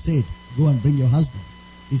 he said, go and bring your husband.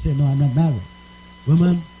 He said, no, I'm not married.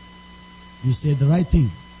 Woman, you said the right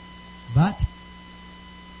thing, but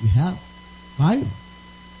you have 5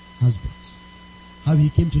 husbands. How he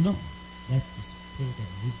came to know? That's the Spirit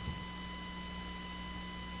of wisdom.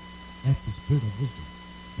 That's the Spirit of wisdom.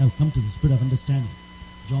 Now come to the Spirit of understanding.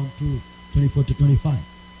 John 2:24 to 25.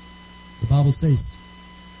 The Bible says,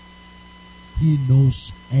 he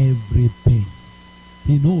knows everything.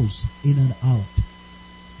 He knows in and out.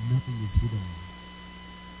 Nothing is hidden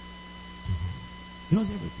to him. He knows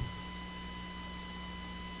everything.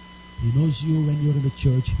 He knows you when you're in the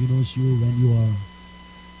church. He knows you when you are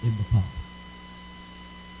in the pub.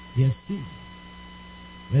 He has seen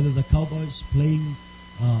whether the Cowboys playing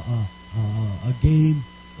a game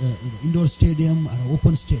in the indoor stadium or an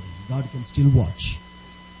open stadium. God can still watch.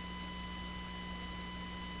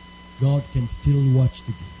 God can still watch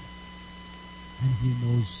the game. And he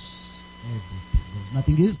knows everything. There's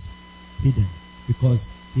nothing is hidden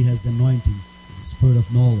because he has the anointing, the spirit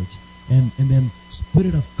of knowledge, and then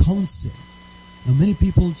spirit of counsel. Now many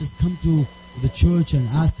people just come to the church and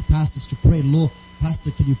ask the pastors to pray. Lord, pastor,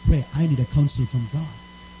 can you pray? I need a counsel from God.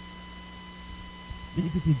 Many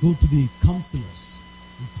people go to the counselors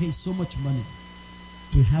and pay so much money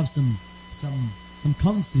to have some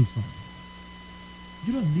counsel from them.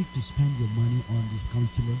 You don't need to spend your money on these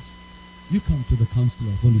counselors. You come to the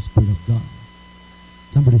counselor, Holy Spirit of God.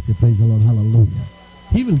 Somebody say, praise the Lord, hallelujah.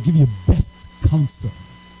 He will give you best counsel.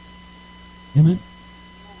 Amen.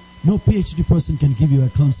 No PhD person can give you a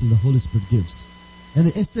counsel the Holy Spirit gives. And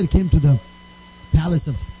the Esther came to the palace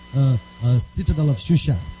of citadel of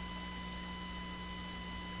Shushan.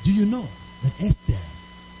 Do you know that Esther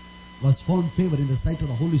was found favor in the sight of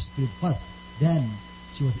the Holy Spirit first? Then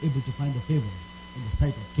she was able to find a favor in the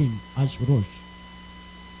sight of King Ahasuerus.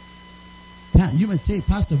 You may say,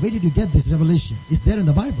 Pastor, where did you get this revelation? It's there in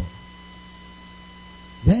the Bible.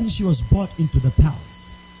 When she was brought into the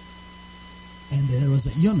palace, and there was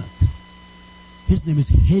a eunuch. His name is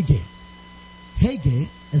Haggai. Haggai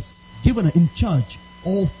is given in charge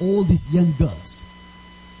of all these young girls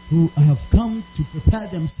who have come to prepare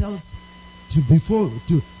themselves to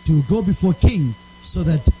go before king, so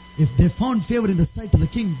that if they found favor in the sight of the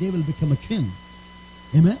king, they will become a king.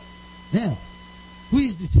 Amen? Now, who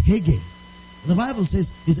is this Haggai? The Bible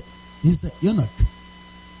says he's a eunuch.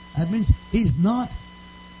 That means he is not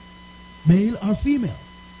male or female.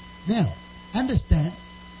 Now, understand,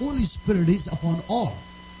 Holy Spirit is upon all.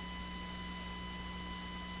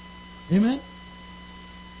 Amen?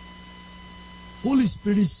 Holy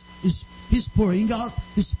Spirit is pouring out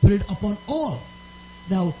His Spirit upon all.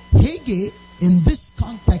 Now, Haggai, in this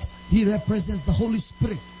context, he represents the Holy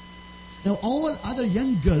Spirit. Now, all other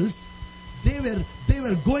young girls, they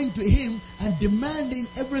were going to him and demanding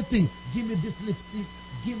everything. Give me this lipstick,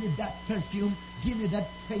 give me that perfume, give me that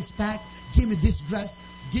face pack, give me this dress,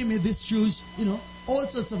 give me these shoes, all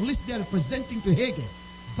sorts of lists they are presenting to Haggai.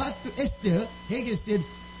 But to Esther, Haggai said,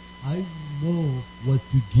 I know what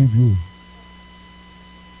to give you.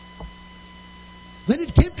 When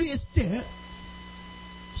it came to Esther,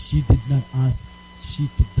 she did not ask. She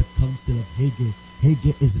took the counsel of Haggai.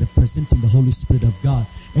 Haggai is representing the Holy Spirit of God.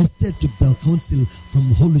 Esther took the counsel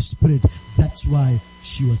from Holy Spirit. That's why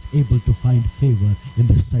she was able to find favor in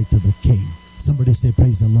the sight of the king. Somebody say,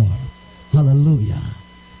 praise the Lord. Hallelujah.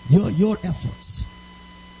 Your efforts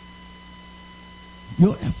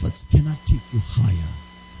cannot take you higher.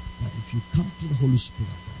 But if you come to the Holy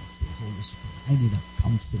Spirit of God and say, Holy Spirit, I need a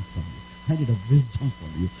counsel from you. I need a wisdom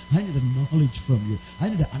from you. I need a knowledge from you.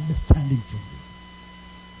 I need an understanding from you.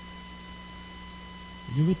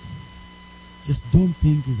 Are you with me? Just don't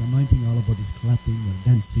think His anointing all about His clapping or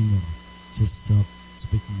dancing or just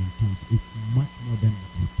speaking in tongues. It's much more than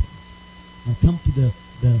what you think. Now come to the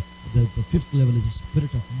fifth level is the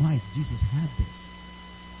spirit of might. Jesus had this.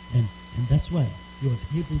 And that's why He was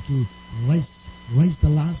able to raise the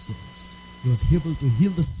Lazarus. He was able to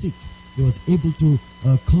heal the sick. He was able to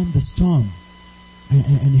calm the storm.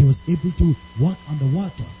 and he was able to walk on the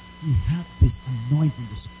water. He had this anointing,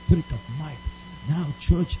 the spirit of might. Now,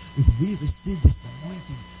 church, if we receive this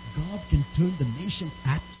anointing, God can turn the nations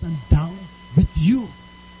upside down with you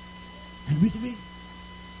and with me.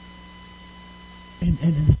 And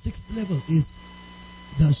the sixth level is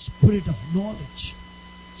the spirit of knowledge.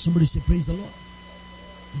 Somebody say, praise the Lord.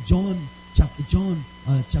 John chapter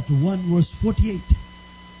 1 verse 48.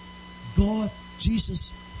 God,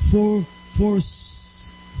 Jesus foresaw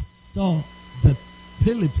the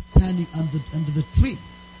Philip standing under the tree.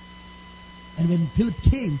 And when Philip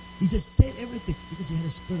came, he just said everything because he had a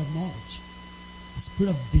spirit of knowledge, a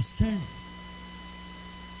spirit of discerning.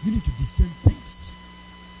 You need to discern things.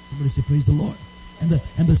 Somebody say, praise the Lord. And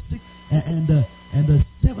the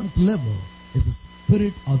seventh level is the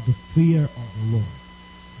spirit of the fear of the Lord.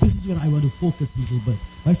 This is where I want to focus a little bit.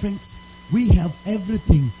 My friends, we have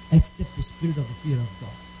everything except the spirit of the fear of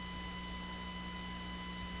God.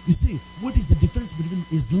 You see, what is the difference between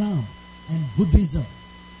Islam and Buddhism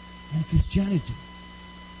and Christianity?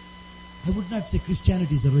 I would not say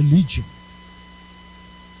Christianity is a religion.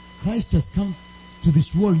 Christ has come to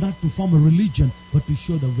this world not to form a religion, but to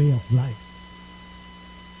show the way of life.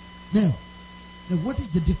 Now, what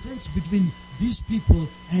is the difference between these people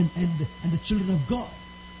and the children of God?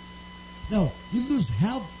 Now, Hindus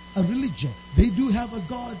have a religion. They do have a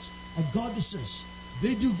gods and goddesses.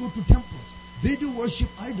 They do go to temples. They do worship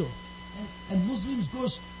idols. And Muslims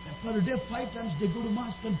goes per day 5 times they go to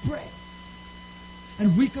mosque and pray.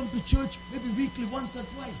 And we come to church maybe weekly once or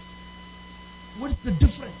twice. What is the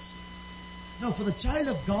difference? Now, for the child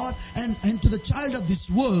of God and to the child of this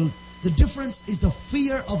world, the difference is the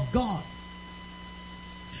fear of God.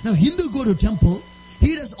 Now, Hindu go to temple.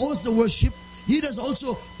 He does also worship. He does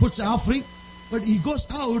also puts offering. But he goes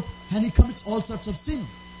out and he commits all sorts of sin.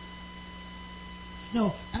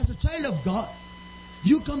 Now, as a child of God,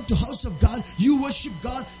 you come to house of God. You worship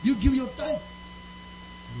God. You give your tithe.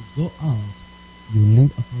 You go out. You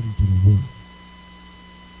live according to the word.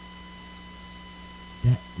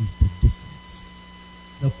 That is the difference.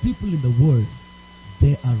 The people in the world,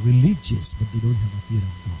 they are religious, but they don't have a fear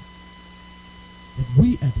of God. But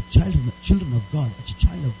we as the children of God, as a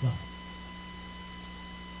child of God,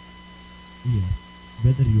 here,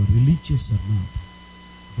 whether you are religious or not,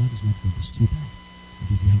 God is not going to see that.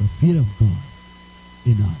 But if you have a fear of God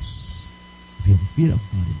in us, if you have a fear of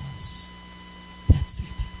God in us, that's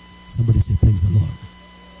it. Somebody say, praise the Lord.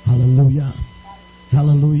 Hallelujah.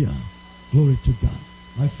 Hallelujah. Glory to God.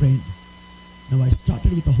 My friend, now I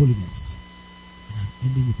started with the holiness. And I'm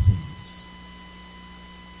ending with holiness.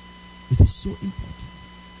 It is so important.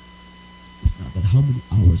 It's not that how many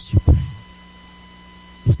hours you pray.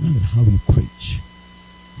 It's not that how you preach.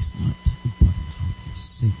 It's not important how you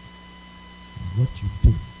sing or what you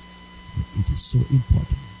do. But it is so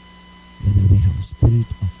important whether we have a spirit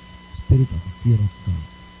of the fear of God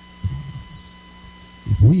in our lives.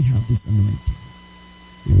 If we have this anointing,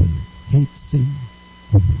 we will hate sin.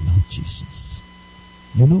 We will love Jesus.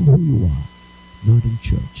 You know who you are. Not in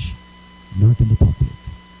church, not in the public,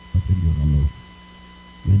 but when you're alone.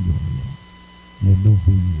 When you're alone, you know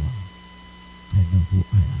who you are. I know who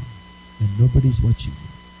I am. When nobody's watching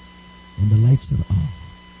you, when the lights are off,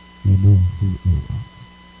 you know who you are.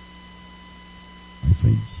 My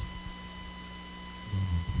friends, God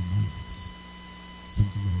want to remind us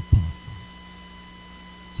something very powerful.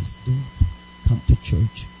 Just don't come to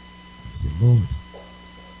church and say, Lord,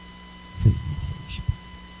 fill me with the Holy Spirit.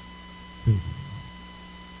 Fill me with the Lord.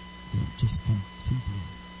 Don't just come simply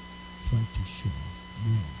try to show off.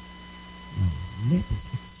 No. Now, let us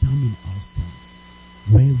examine ourselves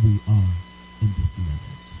where we are in these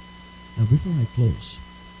levels. Now, before I close,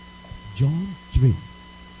 John 3.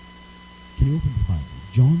 Can you open the Bible?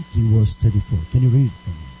 John 3 verse 34. Can you read it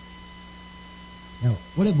for me? Now,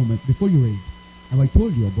 wait a moment. Before you read, have I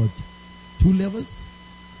told you about 2 levels,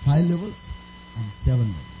 5 levels, and 7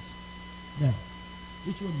 levels? Now,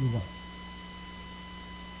 which one you want?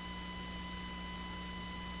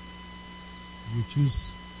 You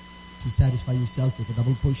choose to satisfy yourself with a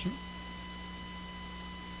double portion?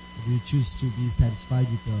 Or do you choose to be satisfied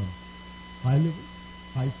with 5 levels,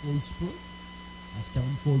 5-fold spirit, a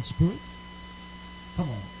 7-fold spirit? Come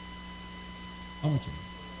on. How much of it?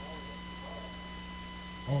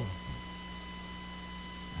 All of them.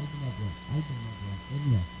 I do not want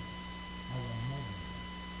any of them. I want more than that.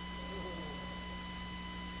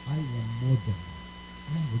 I want more than that.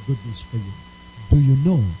 I have a good news for you. Do you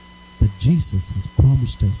know that Jesus has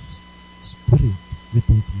promised us spirit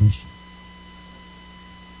without measure?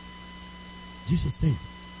 Jesus said,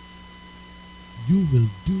 you will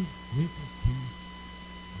do greater things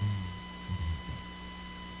than what I have done.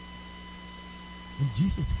 when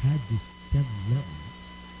Jesus had these 7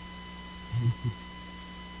 levels, and he could,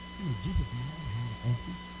 Jesus never had an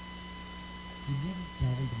office. He never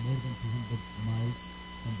traveled more than 200 miles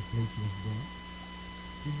from the place he was born.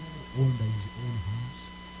 He never owned his own house.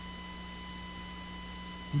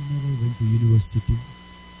 He never went to university.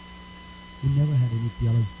 He never had any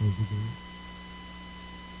theological degree.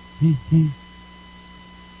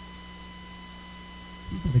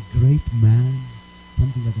 He's not a great man,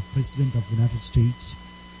 something like a president of the United States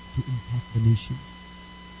to impact the nations.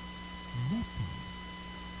 Nothing.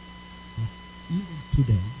 But even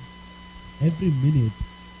today, every minute,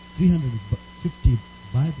 350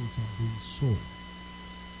 Bibles are being sold.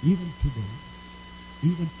 Even today,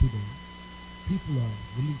 people are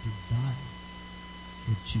willing to die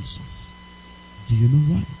for Jesus. Do you know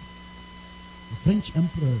why? The French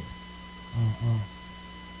Emperor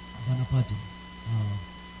Bonaparte,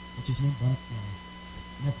 what's his name?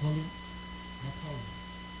 Napoleon.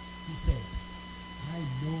 He said, I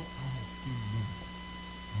know I have seen men,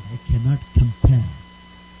 but I cannot compare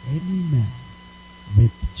any man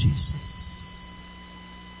with Jesus.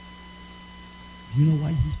 Do you know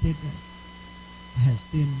why he said that? I have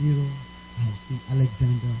seen Nero, I have seen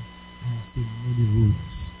Alexander, I have seen many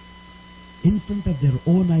rulers. In front of their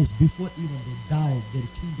own eyes, before even they died, their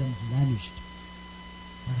kingdoms vanished.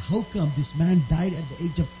 But how come this man died at the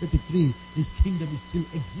age of 33, his kingdom is still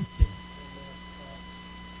existing?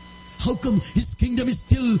 How come his kingdom is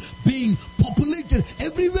still being populated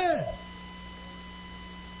everywhere?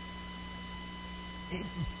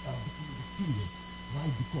 Atheists are becoming the theists. Why?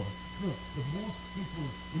 Because the most people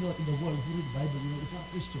in the world who read the Bible, it's not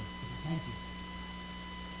Christians, it's scientists.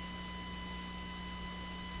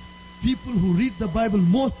 People who read the Bible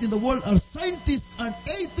most in the world are scientists and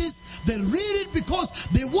atheists. They read it because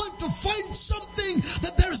they want to find something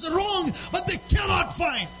that there is wrong, but they cannot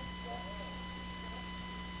find.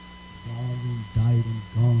 Darwin died and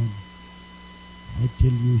gone. I tell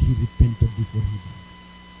you, he repented before he died.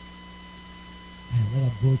 I have read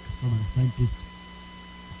a book from a scientist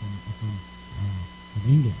from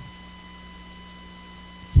England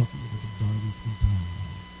talking about Darwin's entire life.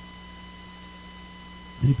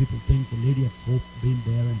 Many people think a lady of hope been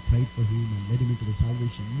there and prayed for him and led him into the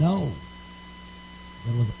salvation. No.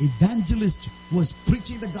 There was an evangelist who was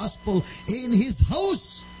preaching the gospel in his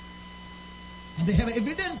house. And they have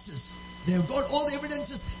evidences. They have got all the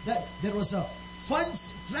evidences that there was a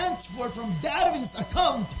funds transferred from Darwin's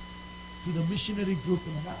account to the missionary group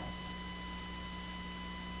in America.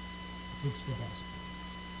 To preach the gospel.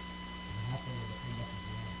 It happened at the end of his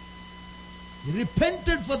life. He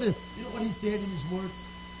repented for the, what he said in his words?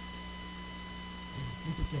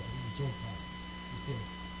 Listen carefully, this is so powerful. He said,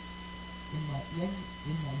 in my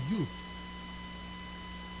youth,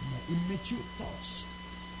 in my immature thoughts,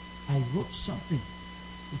 I wrote something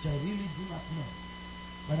which I really do not know.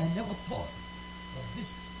 But I never thought that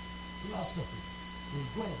this philosophy will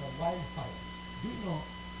go as a wildfire. Do you know,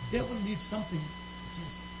 devil needs something which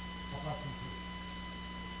is apart from truth.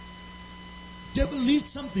 Devil needs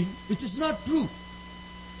something which is not true,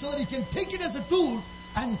 so that he can take it as a tool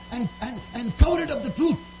and cover it up the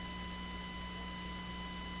truth.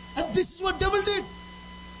 And this is what devil did.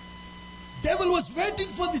 Devil was waiting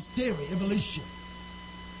for this theory, evolution.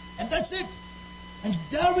 And that's it. And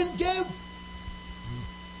Darwin gave.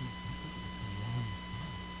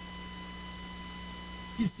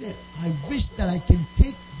 He said, I wish that I can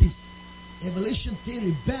take this evolution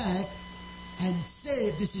theory back and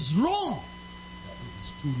say this is wrong. But it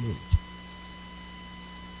is too late.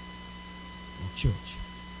 The church,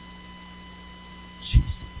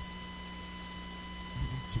 Jesus,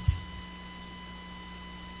 even today,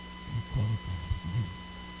 when you call upon his name,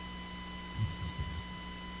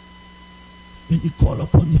 when you call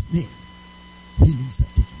upon his name, healings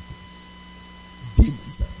are taking place.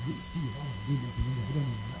 Demons are, we see a lot of demons in India. I don't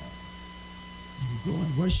even know. And you go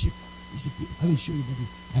and worship. You see, I will show you maybe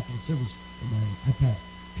after the service on my iPad.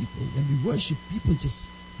 People, when we worship, people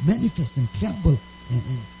just manifest and tremble.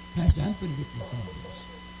 And Pastor Anthony witnessed some of those.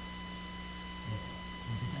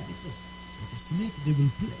 And they manifest like a snake. They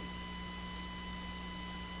will play.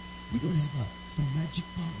 We don't have some magic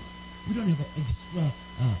power. We don't have an extra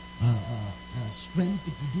strength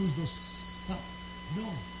to do those stuff. No.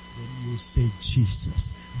 When you say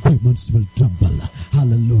Jesus, demons will tremble.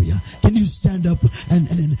 Hallelujah. Can you stand up and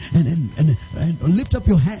lift up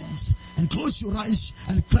your hands and close your eyes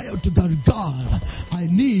and cry out to God, God, I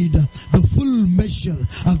need the full measure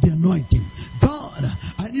of the anointing. God,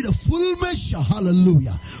 I need a full measure.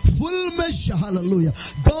 Hallelujah. Full measure. Hallelujah.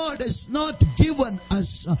 God has not given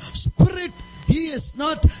us a spirit. He has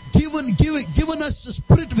not given us a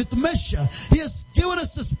spirit with measure. He has given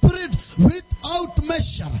us a spirit without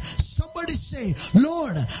measure. Somebody say,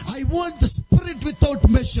 Lord, I want the spirit without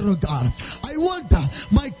measure, oh God. I want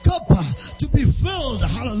my cup to be filled.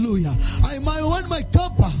 Hallelujah. I want my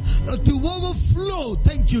cup to overflow.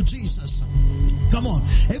 Thank you, Jesus. Come on,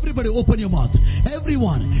 everybody open your mouth.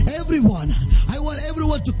 Everyone. I want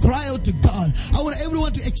everyone to cry out to God. I want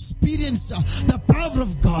everyone to experience the power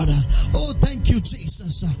of God. Oh, thank you,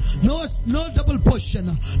 Jesus. No double portion,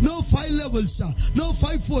 no 5 levels, no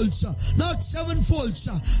 5 folds, not 7 folds,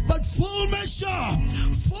 but full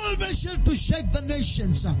measure to shake the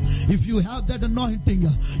nations. If you have that anointing,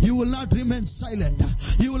 you will not remain silent.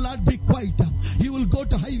 You will not be quiet. You will go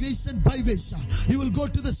to highways and byways. You will go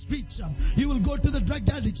to the streets. You will go to the drug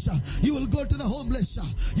addicts. You will go to the homeless.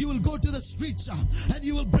 You will go to the streets, and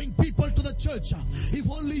you will bring people to the church. If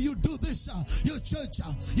only you do this, your church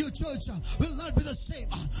will not be the same.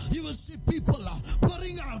 You will see people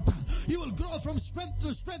pouring out. You will grow from strength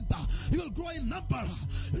to strength. You will grow in number.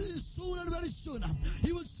 Soon and very soon,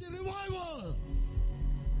 you will see revival.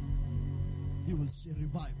 You will see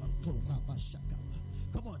revival.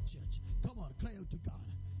 Come on, church. Come on, cry out to God.